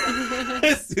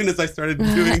as soon as I started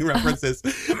doing references,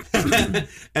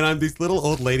 and I'm these little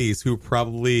old ladies who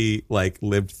probably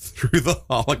lived through the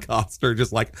Holocaust are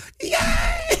just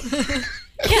yay.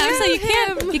 Yeah,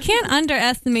 so you can't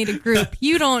underestimate a group.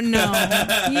 You don't know.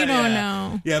 You don't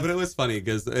know. Yeah, but it was funny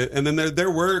because, and then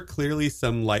there were clearly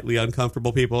some lightly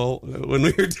uncomfortable people when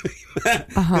we were doing that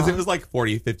because it was like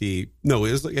 40, 50. No,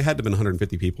 it had to have been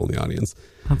 150 people in the audience.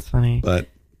 That's funny. But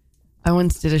I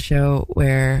once did a show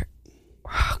where,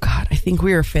 oh God, I think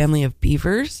we were a family of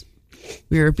beavers.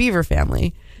 We were a beaver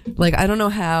family. Like, I don't know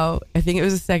how. I think it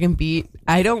was a second beat.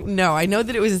 I don't know. I know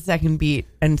that it was a second beat,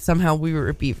 and somehow we were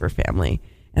a beaver family.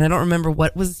 And I don't remember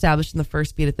what was established in the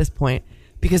first beat at this point,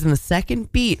 because in the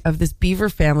second beat of this beaver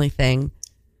family thing,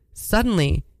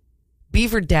 suddenly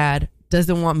Beaver Dad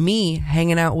doesn't want me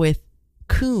hanging out with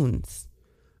coons.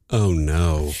 oh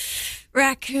no.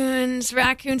 Raccoons.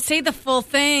 Say the full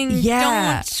thing.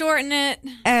 Yeah. Don't shorten it.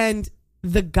 And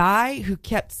the guy who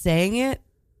kept saying it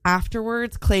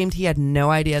afterwards claimed he had no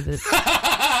idea that, This is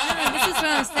what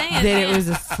I'm saying. that it was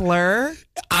a slur.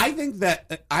 I think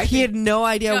that He had no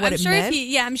idea what I'm it sure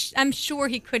meant. I'm sure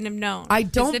he couldn't have known. I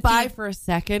 'Cause don't if buy he- for a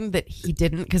second that he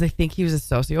didn't, because I think he was a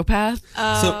sociopath.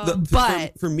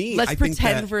 But for me, let's I think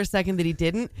pretend that, for a second that he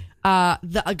didn't.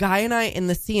 A guy and I in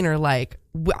the scene are like,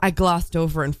 I glossed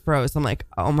over and froze. I'm like,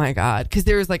 oh my God. Because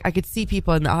there was like, I could see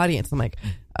people in the audience. I'm like,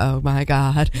 oh my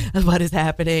God, what is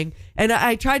happening? And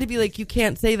I tried to be like, you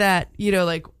can't say that,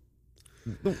 like,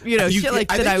 shit like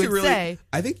that I would really, say.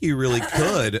 I think you really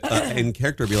could, in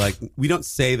character, be like, we don't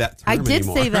say that term I did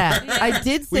anymore. say that. I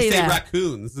did say we say that.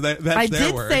 raccoons. That's I their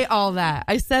did word. say all that.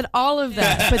 I said all of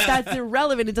that, but that's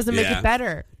irrelevant. It doesn't make Yeah. it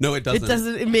better. No, it doesn't. It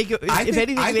doesn't make it. I If think-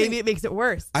 anything, I maybe think- it makes it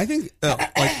worse. I think,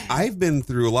 I've been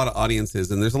through a lot of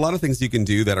audiences, and there's a lot of things you can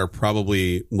do that are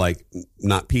probably like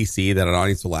not PC that an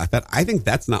audience will laugh at. I think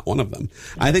that's not one of them.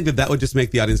 I think that would just make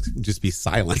the audience just be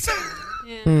silent.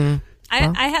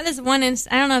 I had this one I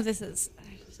don't know if this is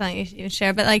something you should even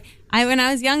share, but like when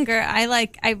I was younger,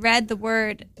 I read the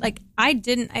word, like I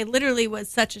literally was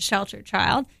such a sheltered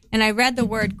child, and I read the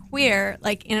word queer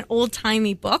like in old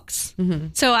timey books. Mm-hmm.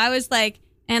 So I was like,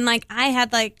 and like I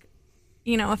had like,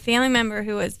 a family member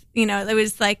who was,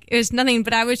 it was nothing,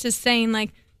 but I was just saying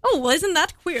like, oh, well, isn't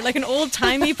that queer? Like an old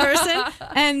timey person.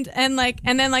 and then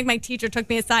like my teacher took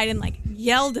me aside and like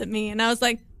yelled at me, and I was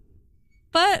like,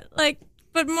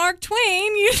 but Mark Twain,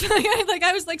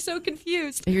 I was like so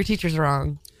confused. Your teacher's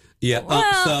wrong. Yeah.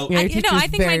 Well, Yeah, your I teacher's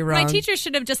think very my wrong. teacher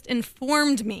should have just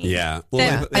informed me. Yeah.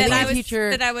 That, I think I your was teacher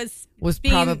that I was Was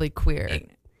probably queer.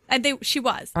 She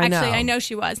was I know. actually. I know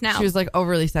she was now. She was like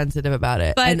overly sensitive about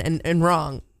it, But- and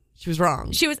wrong. She was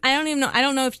wrong. She was. I don't even know. I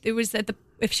don't know if it was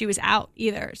if she was out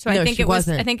either. So No, I think she it was.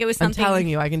 wasn't. I think it was something. I'm telling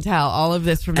you, I can tell all of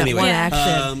this from that Anyway, one Yeah.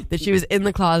 action that she was in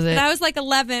the closet. But I was like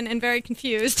 11 and very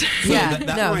confused. So Yeah,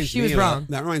 that no, reminds she me was of wrong.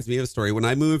 That reminds me of a story. When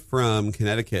I moved from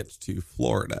Connecticut to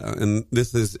Florida, and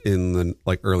this is in the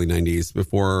early 90s,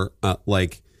 before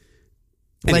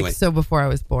anyway. Like, so before I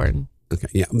was born. Okay,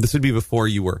 yeah, this would be before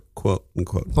you were quote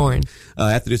unquote Born.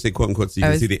 I have to do say quote unquote so you I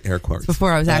can was- see the air quotes.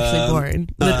 Before I was actually born.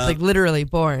 Like literally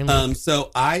born. So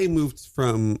I moved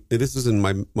from this was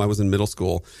I was in middle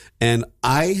school, and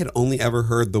I had only ever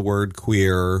heard the word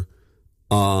queer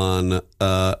on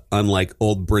like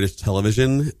old British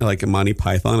television, like Monty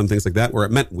Python and things like that, where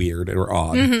it meant weird or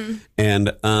odd,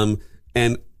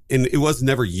 and it was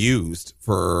never used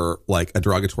for like a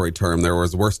derogatory term. There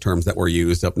was worse terms that were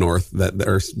used up north that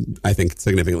are, I think,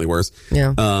 significantly worse.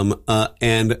 Yeah.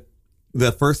 And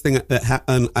the first thing that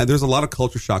happened, there's a lot of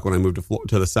culture shock when I moved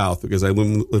to the South, because I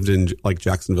lived in like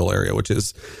Jacksonville area, which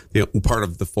is part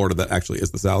of the Florida that actually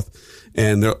is the South.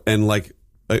 And like,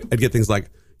 I'd get things like,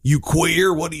 "You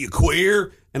queer? What are you,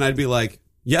 queer?" And I'd be like,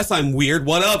 "Yes, I'm weird.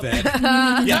 What of it?"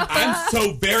 "Yeah, I'm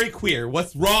so very queer.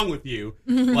 What's wrong with you?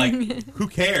 Like, who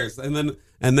cares?" And then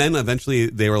eventually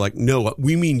they were like, "No,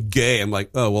 we mean gay." I'm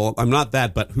like, "Oh, well, I'm not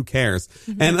that, but who cares?"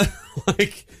 And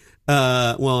like,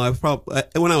 well, I probably,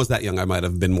 when I was that young, I might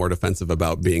have been more defensive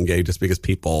about being gay, just because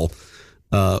people,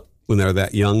 when they're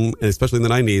that young, and especially in the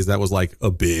 90s, that was like a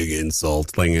big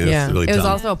insult thing. yeah. Really it was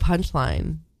dumb. also a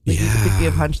punchline. Like, it could be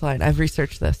a punchline. I've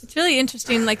researched this. It's really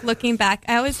interesting, like looking back.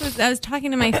 I was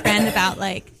talking to my friend about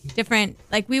like different,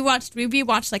 like we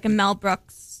rewatched like a Mel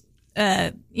Brooks,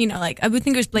 like I would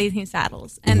think it was Blazing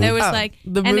Saddles, and there was like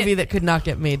the and movie that could not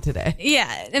get made today.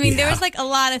 Yeah, I mean there was like a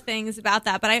lot of things about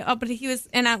that, but he was,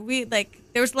 and we like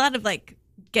there was a lot of like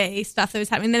gay stuff that was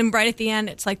happening. And then right at the end,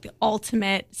 it's like the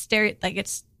ultimate like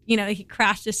it's. He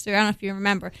crashed this through. I don't know if you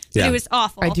remember. So Yeah. it was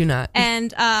awful. I do not.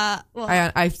 And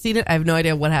I've seen it. I have no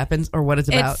idea what happens or what it's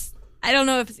about. I don't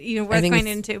know if it's even I worth think going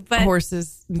it's into. But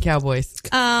horses and cowboys.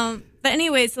 but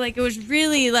anyways, like it was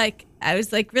really like I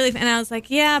was like really, and I was like,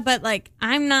 yeah, but like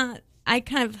I'm not. I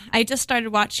just started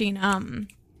watching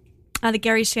the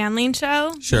Gary Shandling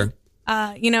show. Sure.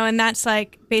 And that's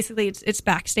like basically it's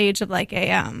backstage of like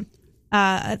a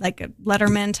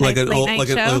Letterman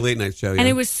type late night show, yeah. And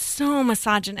it was so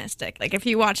misogynistic. Like if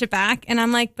you watch it back, and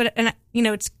I'm like,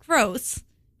 it's gross,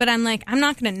 but I'm like, I'm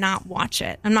not going to not watch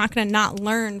it. I'm not going to not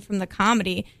learn from the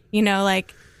comedy.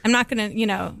 I'm not going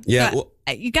to, Yeah.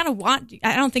 You got to watch.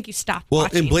 I don't think you stop Well,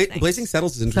 watching. and Blazing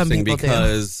Saddles is interesting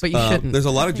because but you shouldn't. there's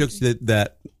a lot of jokes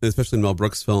that, especially in Mel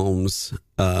Brooks films,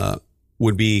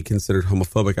 would be considered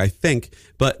homophobic, I think.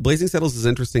 But Blazing Saddles is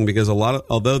interesting because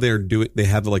although they're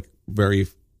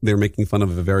making fun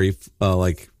of a very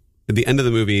at the end of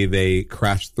the movie, they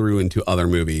crash through into other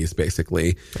movies,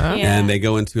 basically. And they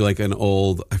go into like an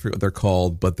old, I forget what they're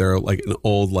called, but they're like an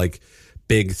old, like,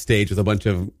 big stage with a bunch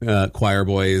of choir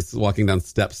boys walking down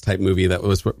steps type movie that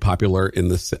was popular in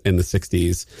the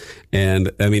 60s.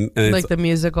 And I mean, and like the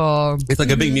musical. It's like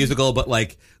a big musical, but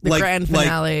like the grand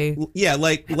finale.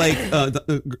 Like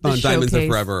Diamonds Are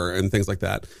Forever and things like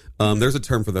that. There's a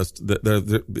term for those.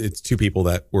 It's two people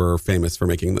that were famous for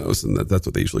making those, and that's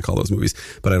what they usually call those movies.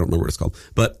 But I don't remember what it's called.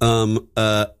 But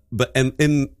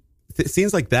in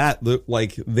scenes like that,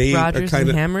 like they Rodgers are kind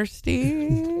and of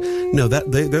Hammerstein. No, they're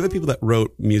the people that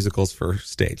wrote musicals for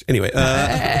stage. Anyway,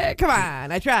 come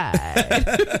on, I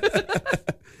tried.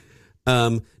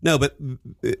 No, but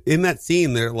in that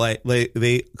scene, they're like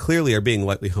they clearly are being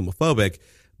lightly homophobic.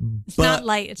 It's not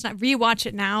light. It's not. Rewatch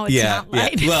it now. It's not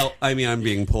light. Yeah. Well, I mean, I'm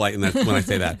being polite when I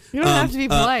say that. You don't have to be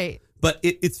polite. But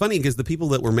it's funny because the people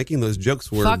that were making those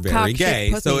jokes were Fuck, very cock, gay,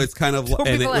 shit, so it's kind of Don't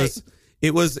be and polite.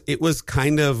 it was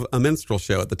kind of a minstrel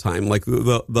show at the time. Like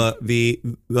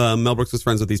the Mel Brooks was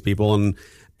friends with these people,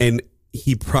 and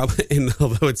he probably, and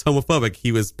although it's homophobic,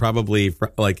 he was probably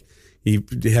like he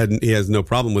has no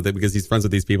problem with it because he's friends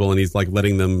with these people and he's like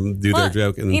letting them do their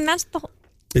joke. And I mean, that's the whole.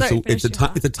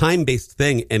 it's a time based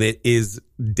thing, and it is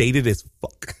dated as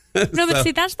fuck. No, but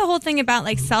see, that's the whole thing about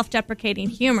like self-deprecating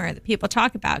humor that people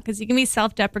talk about, because you can be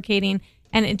self-deprecating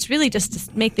and it's really just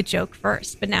to make the joke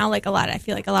first. But now, like I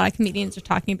feel like a lot of comedians are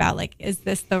talking about like, is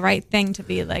this the right thing to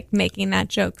be like making that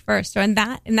joke first? So in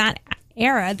that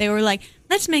era, they were like,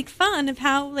 let's make fun of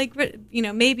how like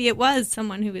maybe it was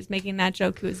someone who was making that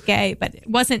joke who was gay, but it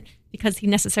wasn't because he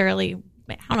necessarily,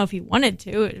 I don't know if he wanted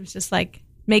to. It was just like,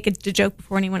 make the joke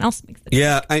before anyone else makes the joke.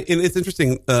 Yeah, and it's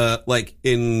interesting, like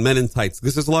in Men in Tights,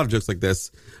 because there's a lot of jokes like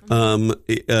this. When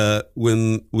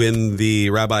the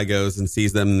rabbi goes and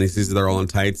sees them and he sees they're all in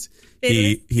tights,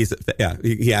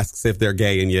 he asks if they're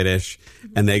gay in Yiddish,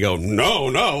 and they go,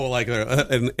 no, like,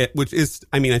 which is,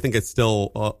 I mean, I think it's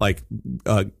still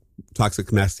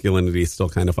toxic masculinity is still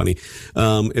kind of funny,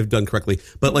 if done correctly.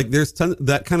 But like, there's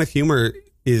that kind of humor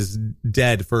is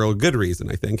dead for a good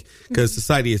reason, I think, because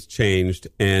society has changed,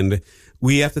 and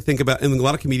we have to think about, and a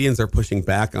lot of comedians are pushing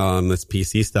back on this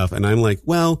PC stuff, and I'm like,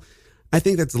 well, I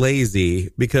think that's lazy,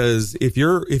 because if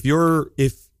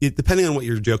depending on what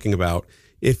you're joking about,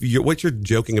 what you're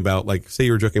joking about, like say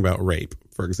you were joking about rape,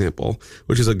 for example,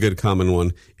 which is a good common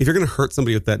one. If you're going to hurt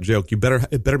somebody with that joke, it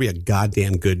better be a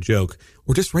goddamn good joke,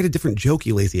 or just write a different joke,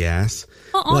 you lazy ass.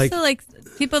 Well, also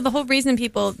the whole reason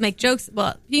people make jokes,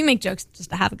 well, you make jokes just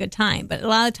to have a good time, but a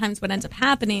lot of times what ends up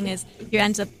happening is you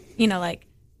ends up, like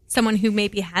someone who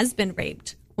maybe has been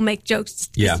raped will make jokes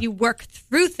because you work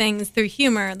through things through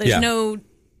humor. There's no,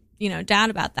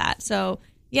 doubt about that. So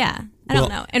yeah, I don't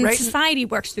know. And society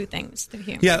works through things through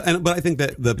humor. Yeah, but I think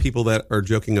that the people that are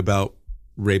joking about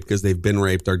rape because they've been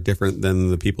raped are different than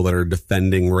the people that are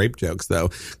defending rape jokes, though.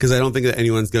 Because I don't think that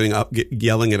anyone's going up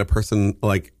yelling at a person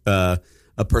like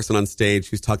a person on stage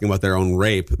who's talking about their own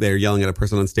rape. They're yelling at a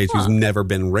person on stage who's never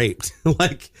been raped,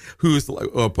 like who's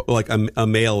like a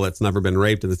male that's never been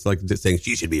raped, and it's like just saying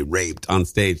she should be raped on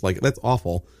stage. Like, that's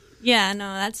awful. Yeah,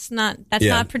 no, that's not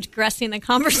progressing the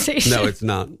conversation. No, it's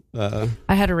not. I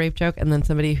had a rape joke, and then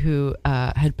somebody who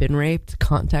had been raped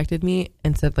contacted me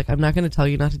and said, like, I'm not going to tell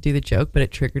you not to do the joke, but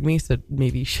it triggered me, so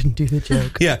maybe you shouldn't do the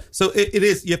joke. Yeah, so it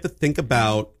is, you have to think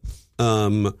about,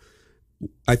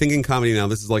 I think in comedy now,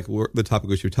 this is like the topic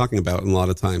we should be talking about, and a lot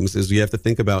of times is you have to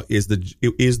think about, is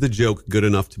the joke good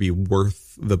enough to be worth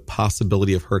the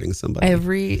possibility of hurting somebody?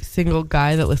 Every single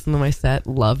guy that listened to my set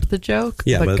loved the joke,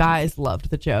 but guys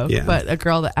loved the joke. Yeah. But a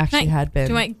girl that actually had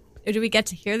been... Do we get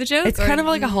to hear the joke? It's kind of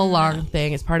like a whole long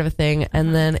thing. It's part of a thing.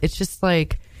 And then it's just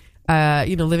like,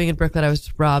 living in Brooklyn, I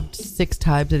was robbed 6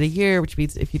 times in a year, which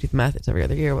means if you do the math, it's every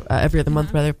other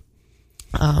month rather.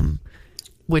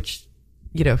 Which...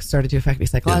 started to affect me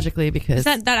psychologically because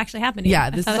that actually happened. Yeah,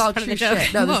 this is all true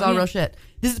shit. No, this is all real shit.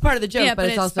 This is part of the joke, but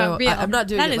it's also I'm not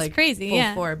doing that it is like crazy.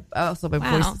 full form. Also, my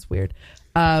voice is weird.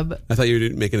 I thought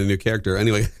you were making a new character.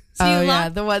 Anyway.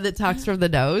 The one that talks from the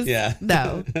nose. Yeah.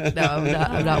 No,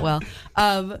 I'm not well.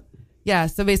 Yeah.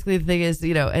 So basically the thing is,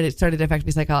 and it started to affect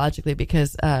me psychologically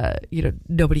because,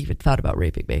 nobody even thought about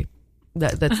raping me.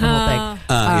 That's the whole thing.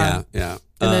 Yeah.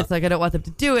 And then it's like, I don't want them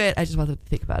to do it. I just want them to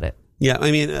think about it. Yeah,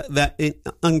 I mean,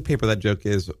 on paper, that joke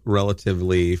is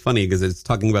relatively funny because it's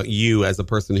talking about you as a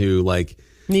person who, like...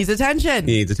 Needs attention,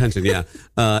 yeah.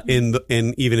 And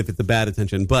even if it's a bad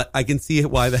attention. But I can see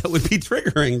why that would be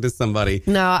triggering to somebody.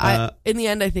 No, in the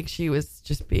end, I think she was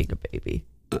just being a baby.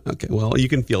 Okay, well, you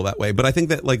can feel that way. But I think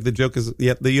that, like, the joke is...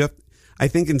 Yeah, I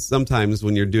think sometimes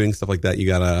when you're doing stuff like that, you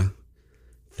gotta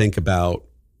think about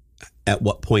at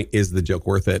what point is the joke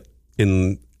worth it.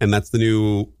 And that's the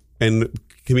new... And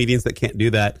comedians that can't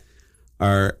do that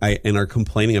are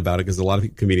complaining about it because a lot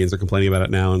of comedians are complaining about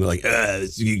it now and they're like,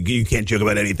 you can't joke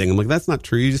about anything. I'm like, that's not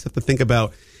true. You just have to think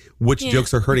about which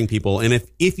jokes are hurting people. And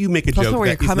if you make a joke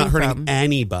that is not hurting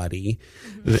anybody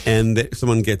and that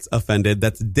someone gets offended,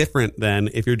 that's different than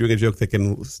if you're doing a joke that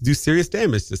can do serious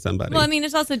damage to somebody. Well, I mean,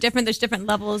 it's also different. There's different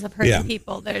levels of hurting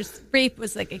people. There's rape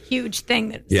was like a huge thing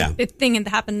the thing that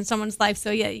happened in someone's life. So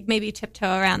yeah, you maybe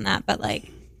tiptoe around that, but like,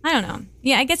 I don't know.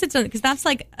 Yeah, I guess it's because that's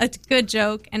like a good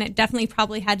joke, and it definitely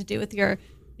probably had to do with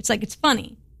it's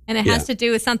funny. And it has to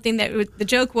do with something that the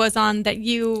joke was on that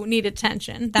you needed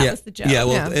attention. That was the joke. Yeah,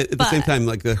 well, at the same time,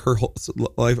 like her whole,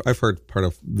 I've heard part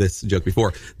of this joke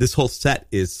before. This whole set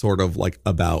is sort of like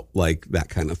about like that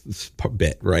kind of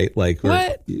bit, right? Like,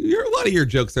 what? A lot of your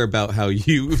jokes are about how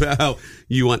you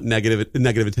want negative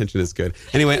attention is good.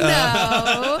 Anyway,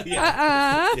 no,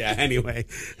 yeah. Anyway,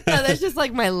 no, that's just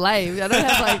like my life. I don't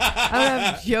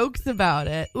have jokes about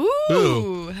it.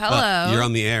 Ooh. Hello. You're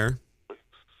on the air.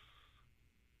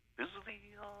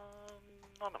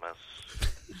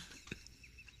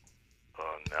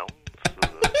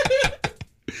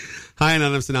 Hi,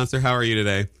 anonymous announcer. How are you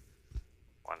today?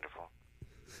 Wonderful.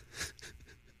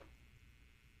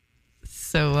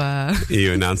 So, are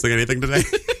you announcing anything today?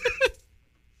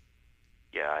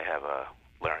 Yeah, I have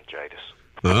laryngitis.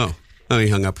 Oh, he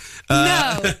hung up.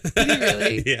 no, did you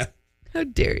really? Yeah. How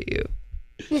dare you?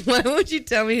 Why would you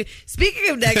tell me? Speaking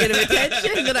of negative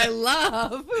attention that I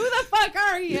love, who the fuck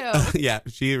are you? Yeah,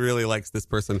 she really likes this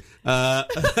person.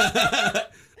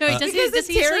 No, does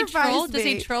he usually troll? Does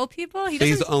he troll people?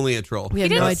 He's only a troll. We had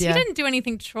no idea. He didn't do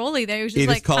anything trolly there. He was just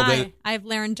like, "Hi, I have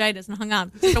laryngitis," and hung up.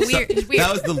 It's weird.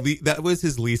 That was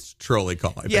his least trolly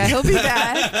call. I think. Yeah, he'll be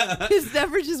back. His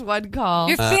never just one call.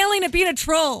 You're failing at being a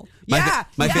troll. My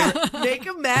favorite. Make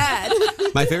him mad.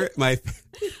 My favorite.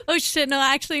 Oh shit! No,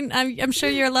 actually, I'm sure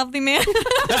you're a lovely man.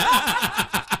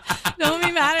 Don't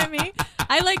be mad at me.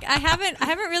 I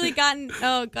haven't really gotten.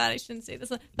 Oh God, I shouldn't say this.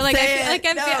 But like, I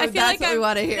feel like we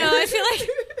want to hear. No,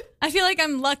 I feel like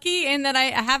I'm lucky in that I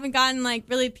haven't gotten like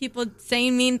really people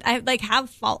saying mean. I like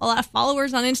have a lot of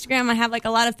followers on Instagram. I have like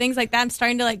a lot of things like that. I'm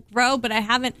starting to like grow, but I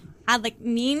haven't had like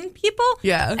mean people.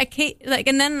 Yeah.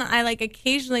 And then I like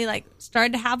occasionally like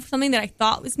started to have something that I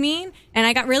thought was mean, and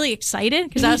I got really excited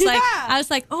because I was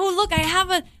like, oh look, I have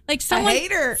a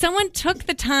hater. Someone took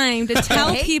the time to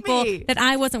tell people that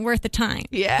I wasn't worth the time.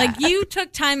 Yeah. Like you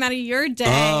took time out of your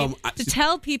day to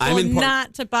tell people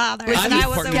not to bother. And I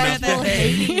wasn't worth it.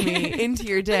 Hating me into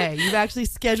your day. You've actually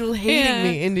scheduled hating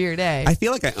me into your day. I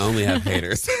feel like I only have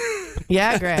haters.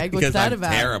 Yeah, Greg. What's that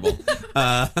about? Terrible.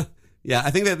 Yeah,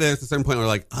 I think that there's a certain point where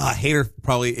like, a hater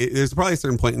there's probably a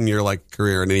certain point in your like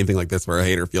career and anything like this where a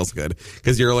hater feels good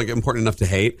because you're like important enough to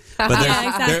hate.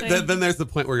 But then there's the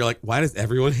point where you're like, why does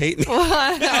everyone hate me?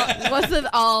 Wasn't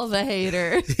all the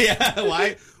haters? Yeah,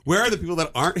 why? Where are the people that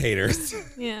aren't haters?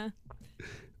 Yeah.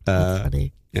 That's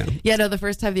funny. Yeah. Yeah, no, the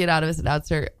first time the anonymous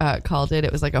announcer called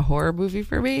it was like a horror movie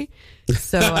for me.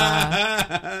 So,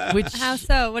 how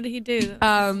so? What did he do?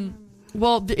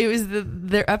 Well, it was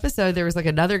their episode. There was like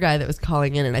another guy that was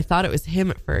calling in, and I thought it was him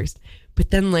at first.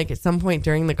 But then, like at some point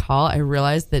during the call, I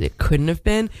realized that it couldn't have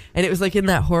been. And it was like in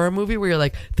that horror movie where you're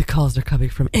like, the calls are coming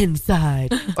from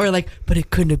inside, or like, but it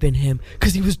couldn't have been him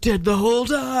because he was dead the whole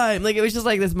time. Like it was just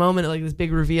like this moment, like this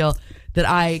big reveal that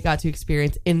I got to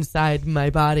experience inside my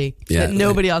body that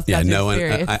nobody else got to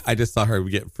experience. I just saw her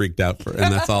get freaked out,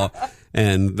 and that's all.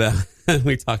 And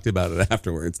we talked about it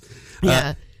afterwards.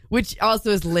 Yeah. Which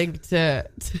also is linked to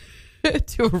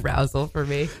arousal for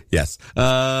me. Yes.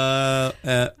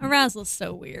 Arousal's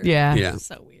so weird. Yeah. Yeah.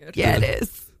 So weird. Yeah, it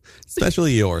is.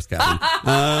 Especially yours, Kevin.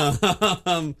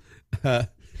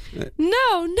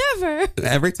 No, never.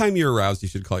 Every time you're aroused, you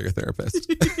should call your therapist.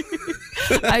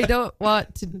 I don't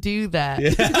want to do that.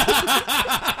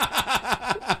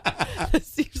 It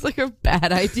seems seems like a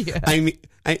bad idea. I mean,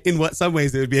 in some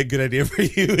ways it would be a good idea for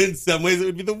you. In some ways it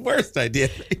would be the worst idea.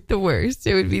 The worst.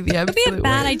 It would be the It absolute would be a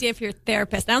bad worst. idea for your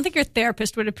therapist. I don't think your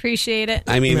therapist would appreciate it.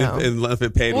 I mean, No. if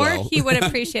it paid Or well. he would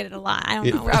appreciate it a lot. I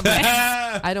don't know. Probably.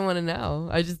 I don't want to know.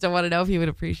 I just don't want to know if he would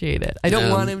appreciate it. I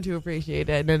don't want him to appreciate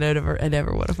it, and I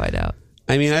never want to find out.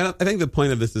 I mean, I think the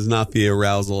point of this is not the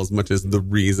arousal as much as the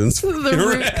reasons. For The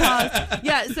root cause.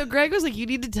 Yeah, so Greg was like, you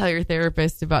need to tell your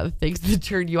therapist about the things that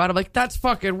turn you on. I'm like, that's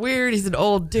fucking weird. He's an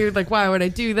old dude. Like, why would I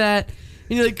do that?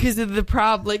 And you're like, because of the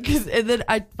problem. Like, and then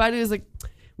I finally was like,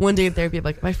 one day in therapy, I'm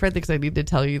like, my friend thinks I need to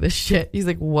tell you this shit. He's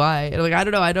like, why? And I'm like,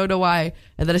 I don't know why.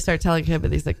 And then I start telling him,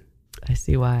 and he's like, I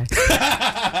see why.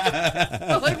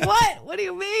 I'm like, what? What do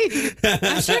you mean?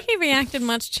 I'm sure he reacted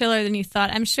much chiller than you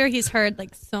thought. I'm sure he's heard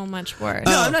like so much worse.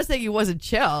 No, I'm not saying he wasn't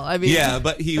chill. I mean, Yeah,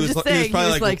 but he I'm was. just He was saying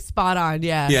probably like spot on.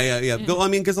 Yeah. Yeah. Well, I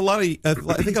mean, because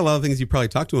I think a lot of things you probably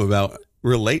talked to him about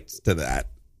relates to that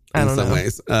I in don't some know.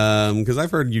 ways. Because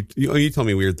I've heard you told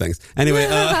me weird things. Anyway,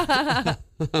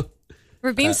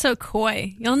 We're being so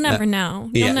coy. You'll never know.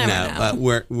 You'll never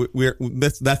know.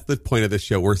 That's the point of this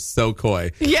show. We're so coy.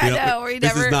 Yeah,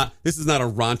 This is not a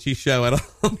raunchy show at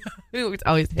all. We're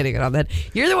always hitting it on that.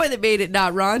 You're the one that made it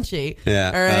not raunchy.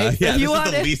 Yeah. All right. Yeah. If you This want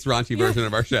is the it, least raunchy version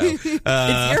of our show. it's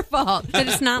your fault. That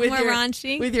it's not With more your-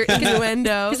 raunchy? with your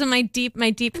innuendo. Because of my deep,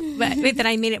 wait, that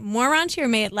I made it more raunchy or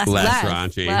made it less Less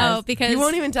raunchy? raunchy. Oh, because you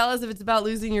won't even tell us if it's about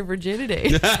losing your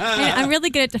virginity. I'm really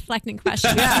good at deflecting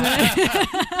questions.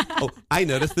 Oh, I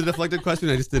noticed the deflected question.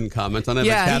 I just didn't comment on it.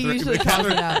 Yeah, but he usually calls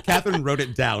it out. Catherine wrote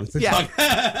it down. So Yeah.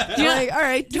 You know- Like, all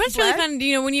right. Do you know what's really fun? Do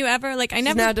you know when you ever like? I She's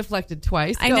never. now deflected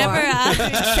twice. I Go never.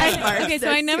 on. Okay, so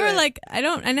I Let's never do it. like.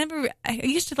 I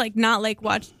used to like not like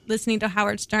watch listening to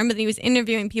Howard Stern, but he was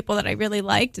interviewing people that I really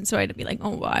liked, and so I'd be like,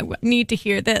 oh, well, I need to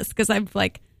hear this because I've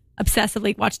like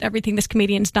obsessively watched everything this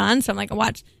comedian's done. So I'm like, I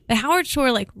watch the Howard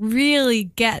Shore like really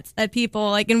gets at people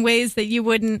like in ways that you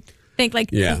wouldn't think. Like,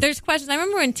 Yeah. there's questions. I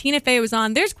remember when Tina Fey was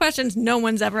on. There's questions no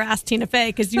one's ever asked Tina Fey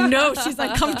because you know she's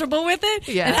like comfortable with it.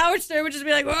 Yeah. And Howard Stern would just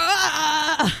be like,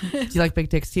 "Ah." Do you like big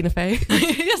dicks, Tina Fey?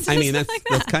 Just I mean, like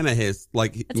that's kind of his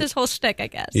like. That's his whole shtick, I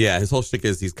guess. Yeah, his whole shtick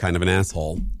is he's kind of an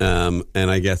asshole. And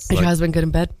I guess Is your husband good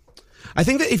in bed? I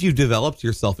think that if you developed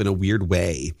yourself in a weird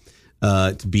way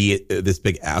to be this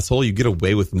big asshole, you get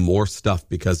away with more stuff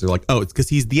because they're like, oh, it's because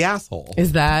he's the asshole.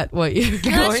 Is that what you're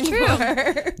going that's true.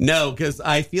 for? No, because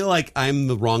I feel like I'm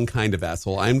the wrong kind of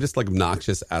asshole. I'm just like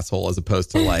obnoxious asshole as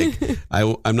opposed to like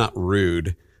I'm not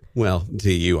rude. Well,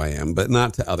 to you I am, but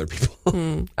not to other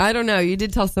people. I don't know. You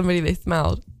did tell somebody they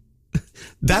smelled.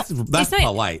 That's It's not-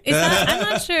 polite. I'm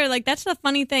not sure. Like, that's the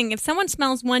funny thing. If someone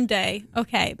smells one day,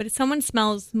 okay. But if someone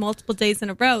smells multiple days in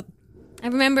a row, I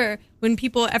remember when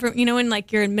people when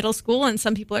like you're in middle school and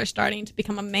some people are starting to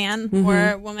become a man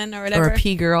or a woman or whatever. Or a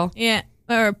pea girl. Yeah.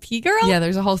 Or a pea girl? Yeah,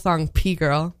 there's a whole song, Pea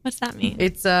Girl. What's that mean?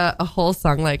 It's a whole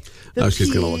song like, the Oh,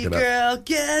 she's gonna pea look it up. girl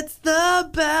gets the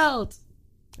belt.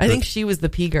 I think she was the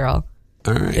pea girl.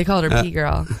 All right. They called her Pea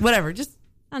Girl. Whatever, just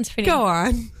Sounds pretty. go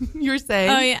on. You were saying.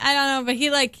 Oh yeah, I don't know, but he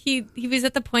was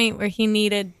at the point where he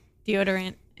needed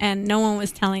deodorant and no one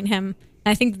was telling him.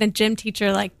 And I think the gym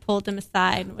teacher like pulled him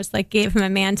aside and was like gave him a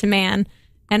man to man.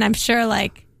 And I'm sure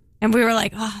and we were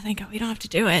like, oh, thank God we don't have to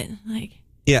do it. Like,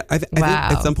 Yeah, I think Wow.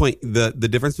 at some point the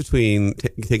difference between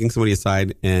taking somebody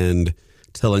aside and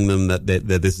telling them that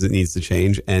this needs to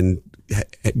change and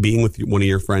being with one of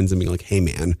your friends and being like, hey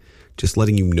man, just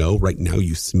letting you know right now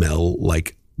you smell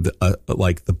like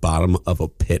the bottom of a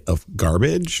pit of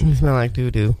garbage. You smell like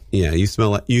doo doo. Yeah, you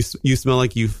smell like you smell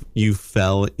like you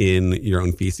fell in your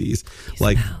own feces.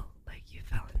 Like Smell like you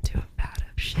fell into a vat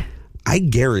of shit. I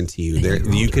guarantee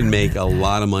you can make a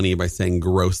lot of money by saying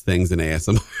gross things in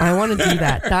ASMR. I want to do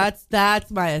that.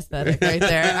 That's my aesthetic right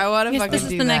there. I want to I guess fucking this is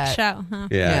do the that. next show, huh?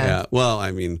 Yeah. Well,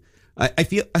 I mean, I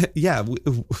feel, I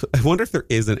wonder if there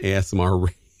is an ASMR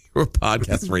or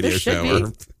podcast radio There should show. be.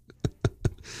 Or,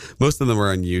 most of them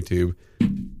are on YouTube.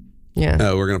 Yeah.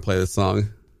 Oh, we're going to play this song.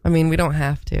 I mean, we don't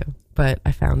have to, but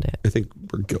I found it. I think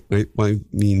I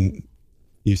mean,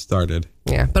 you started.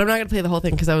 Yeah, but I'm not going to play the whole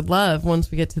thing because I would love,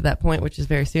 once we get to that point, which is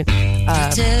very soon.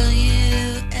 Tell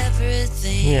you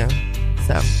everything. Yeah.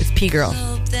 So it's Pea Girl.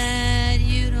 Hope that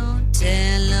you don't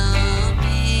tell on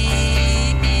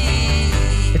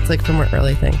me. It's like from an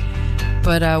early thing.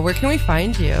 But where can we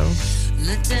find you?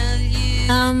 I'll tell you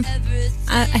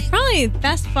I probably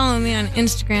best follow me on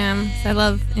Instagram. 'Cause I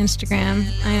love Instagram.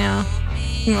 I know.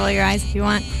 You can roll your eyes if you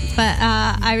want. But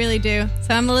I really do.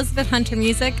 So I'm Elizabeth Hunter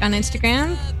Music on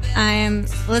Instagram. I'm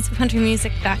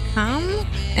ElizabethHunterMusic.com.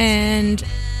 And,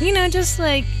 just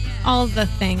like all the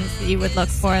things that you would look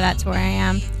for, that's where I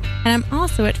am. And I'm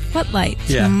also at Footlight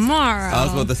Yeah. tomorrow. I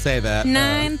was about to say that.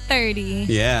 9:30.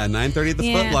 Yeah, 9:30 at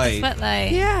the Footlight. The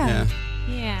Footlight. Yeah.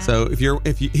 Yeah. So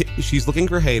she's looking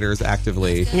for haters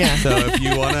actively. Yeah. So if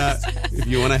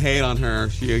you wanna hate on her,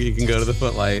 you can go to the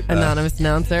Footlight. Anonymous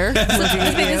announcer. Looking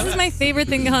at This you. is my favorite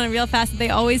thing on Real Fast that they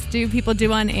always do. People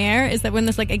do on air is that when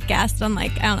there's like a guest on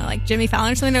like I don't know like Jimmy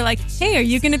Fallon or something, they're like, "Hey, are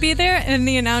you going to be there?" And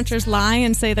the announcers lie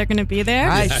and say they're going to be there.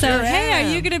 I So sure hey, am.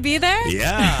 are you going to be there?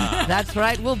 Yeah. That's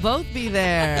right. We'll both be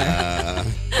there.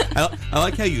 I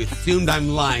like how you assumed I'm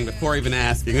lying before even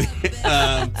asking.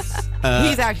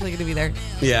 He's actually going to be there.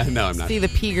 Yeah, no, I'm not. See, the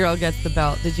P girl gets the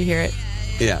belt. Did you hear it?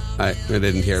 Yeah, I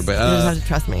didn't hear, but You just have to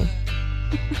trust me.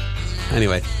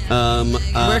 anyway.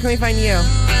 Where can we find you?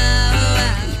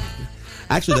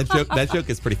 Actually, that joke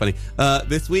is pretty funny.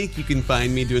 This week, you can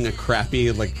find me doing a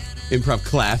crappy like improv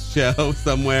class show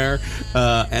somewhere,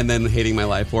 and then hating my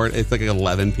life for it. It's like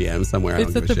 11 p.m. somewhere. I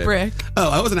It's don't at give the a shit. Brick. Oh,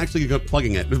 I wasn't actually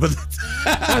plugging it, but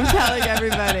I'm telling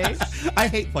everybody. I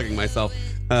hate plugging myself.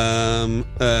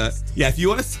 Yeah, if you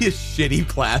want to see a shitty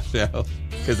class show,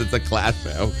 because it's a class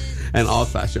show, and all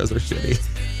class shows are shitty.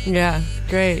 Yeah,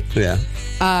 great. Yeah.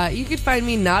 You could find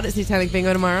me not at Satanic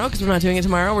Bingo tomorrow because we're not doing it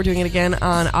tomorrow. We're doing it again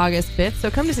on August 5th. So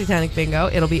come to Satanic Bingo.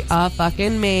 It'll be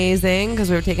fucking amazing because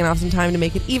we're taking off some time to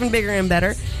make it even bigger and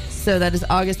better. So that is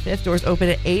August 5th. Doors open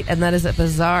at 8, and that is at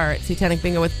Bazaar at Satanic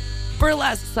Bingo with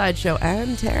Burlesque Sideshow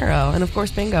and Tarot. And of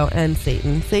course, Bingo and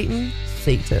Satan. Satan.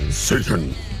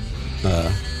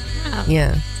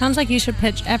 Yeah. Sounds like you should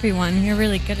pitch everyone. You're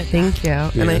really good at that. Thank you.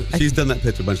 Yeah, And she's done that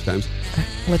pitch a bunch of times.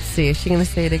 let's see. Is she going to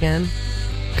say it again?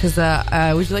 Because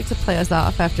would you like to play us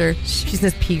off after she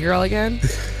says P Girl again?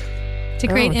 It's a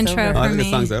great it's intro over. I for think the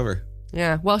me. song's over.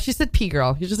 Yeah. Well, she said P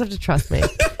Girl. You just have to trust me.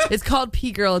 It's called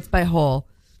P Girl. It's by Hole.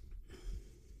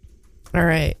 All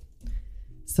right.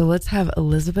 So let's have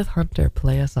Elizabeth Hunter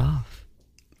play us off.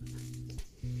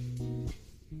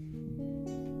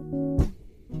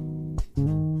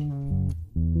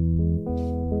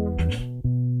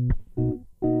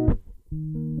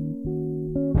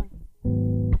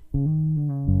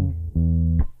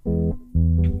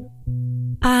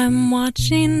 I'm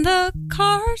watching the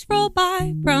cars roll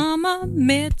by from a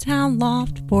midtown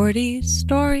loft 40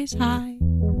 stories high.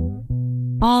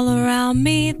 All around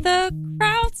me the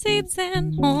crowd seeps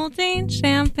in, holding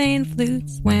champagne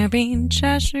flutes, wearing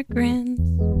Cheshire grins.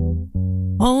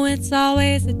 Oh, it's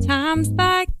always at times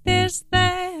like this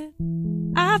that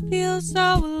I feel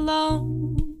so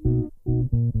alone.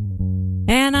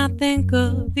 And I think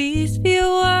of these few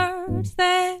words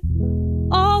that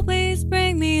always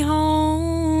bring me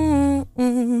home.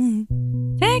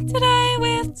 Take today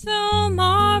with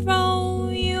tomorrow.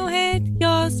 You hit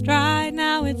your stride,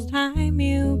 now it's time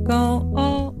you go.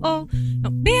 Oh, oh.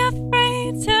 Don't be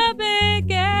afraid to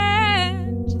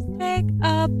begin. Just take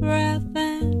a breath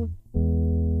and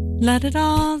let it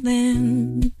all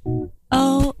in.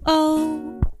 Oh,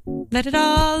 oh. Let it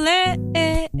all in.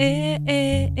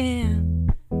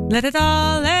 Let it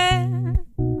all in.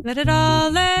 Let it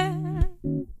all in.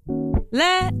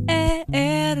 Let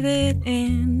it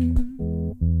in.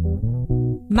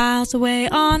 Miles away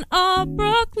on a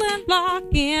Brooklyn block,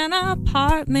 an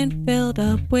apartment filled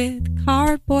up with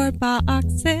cardboard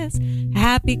boxes.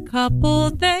 Happy couple,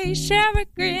 they share a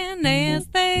grin as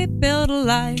they build a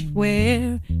life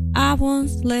where I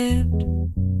once lived.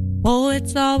 Oh,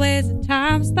 it's always at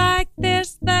times like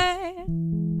this that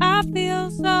I feel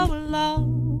so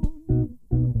alone.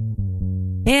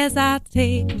 As I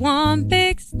take one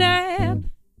big step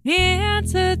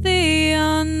into the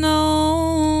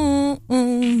unknown.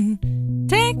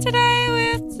 Take today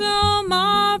with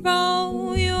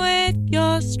tomorrow. You hit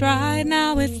your stride,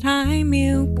 now it's time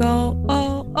you go.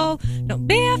 Oh, oh. Don't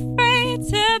be afraid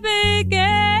to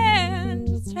begin.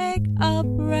 Just take a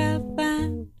breath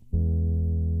and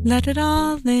let it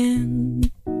all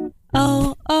in.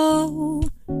 Oh, oh.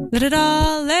 Let it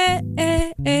all in.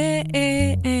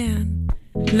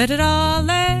 Let it all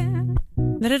in.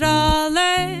 Let it all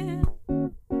in.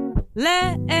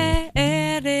 Let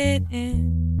it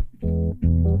in.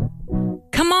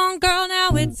 Come on, girl,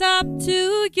 now it's up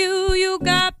to you. You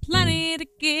got plenty to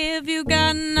give. You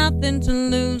got nothing to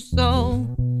lose. So,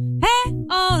 hey,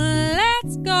 oh,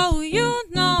 let's go. You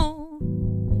know,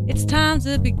 it's time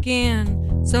to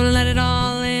begin. So let it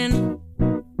all in.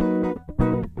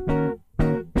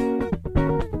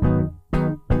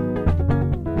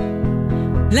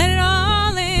 Let it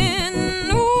all in.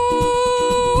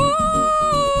 Ooh.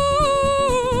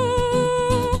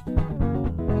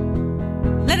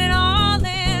 Let it all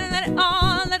in. Let it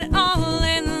all. Let it all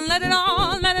in. Let it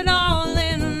all. Let it all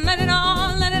in. Let it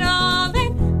all. Let it all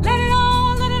in. Let it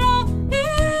all. Let it all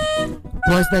in.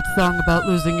 Was that song about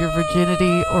losing your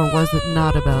virginity, or was it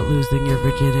not about losing your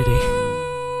virginity?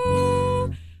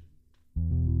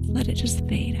 Let it just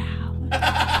fade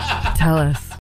out. Tell us.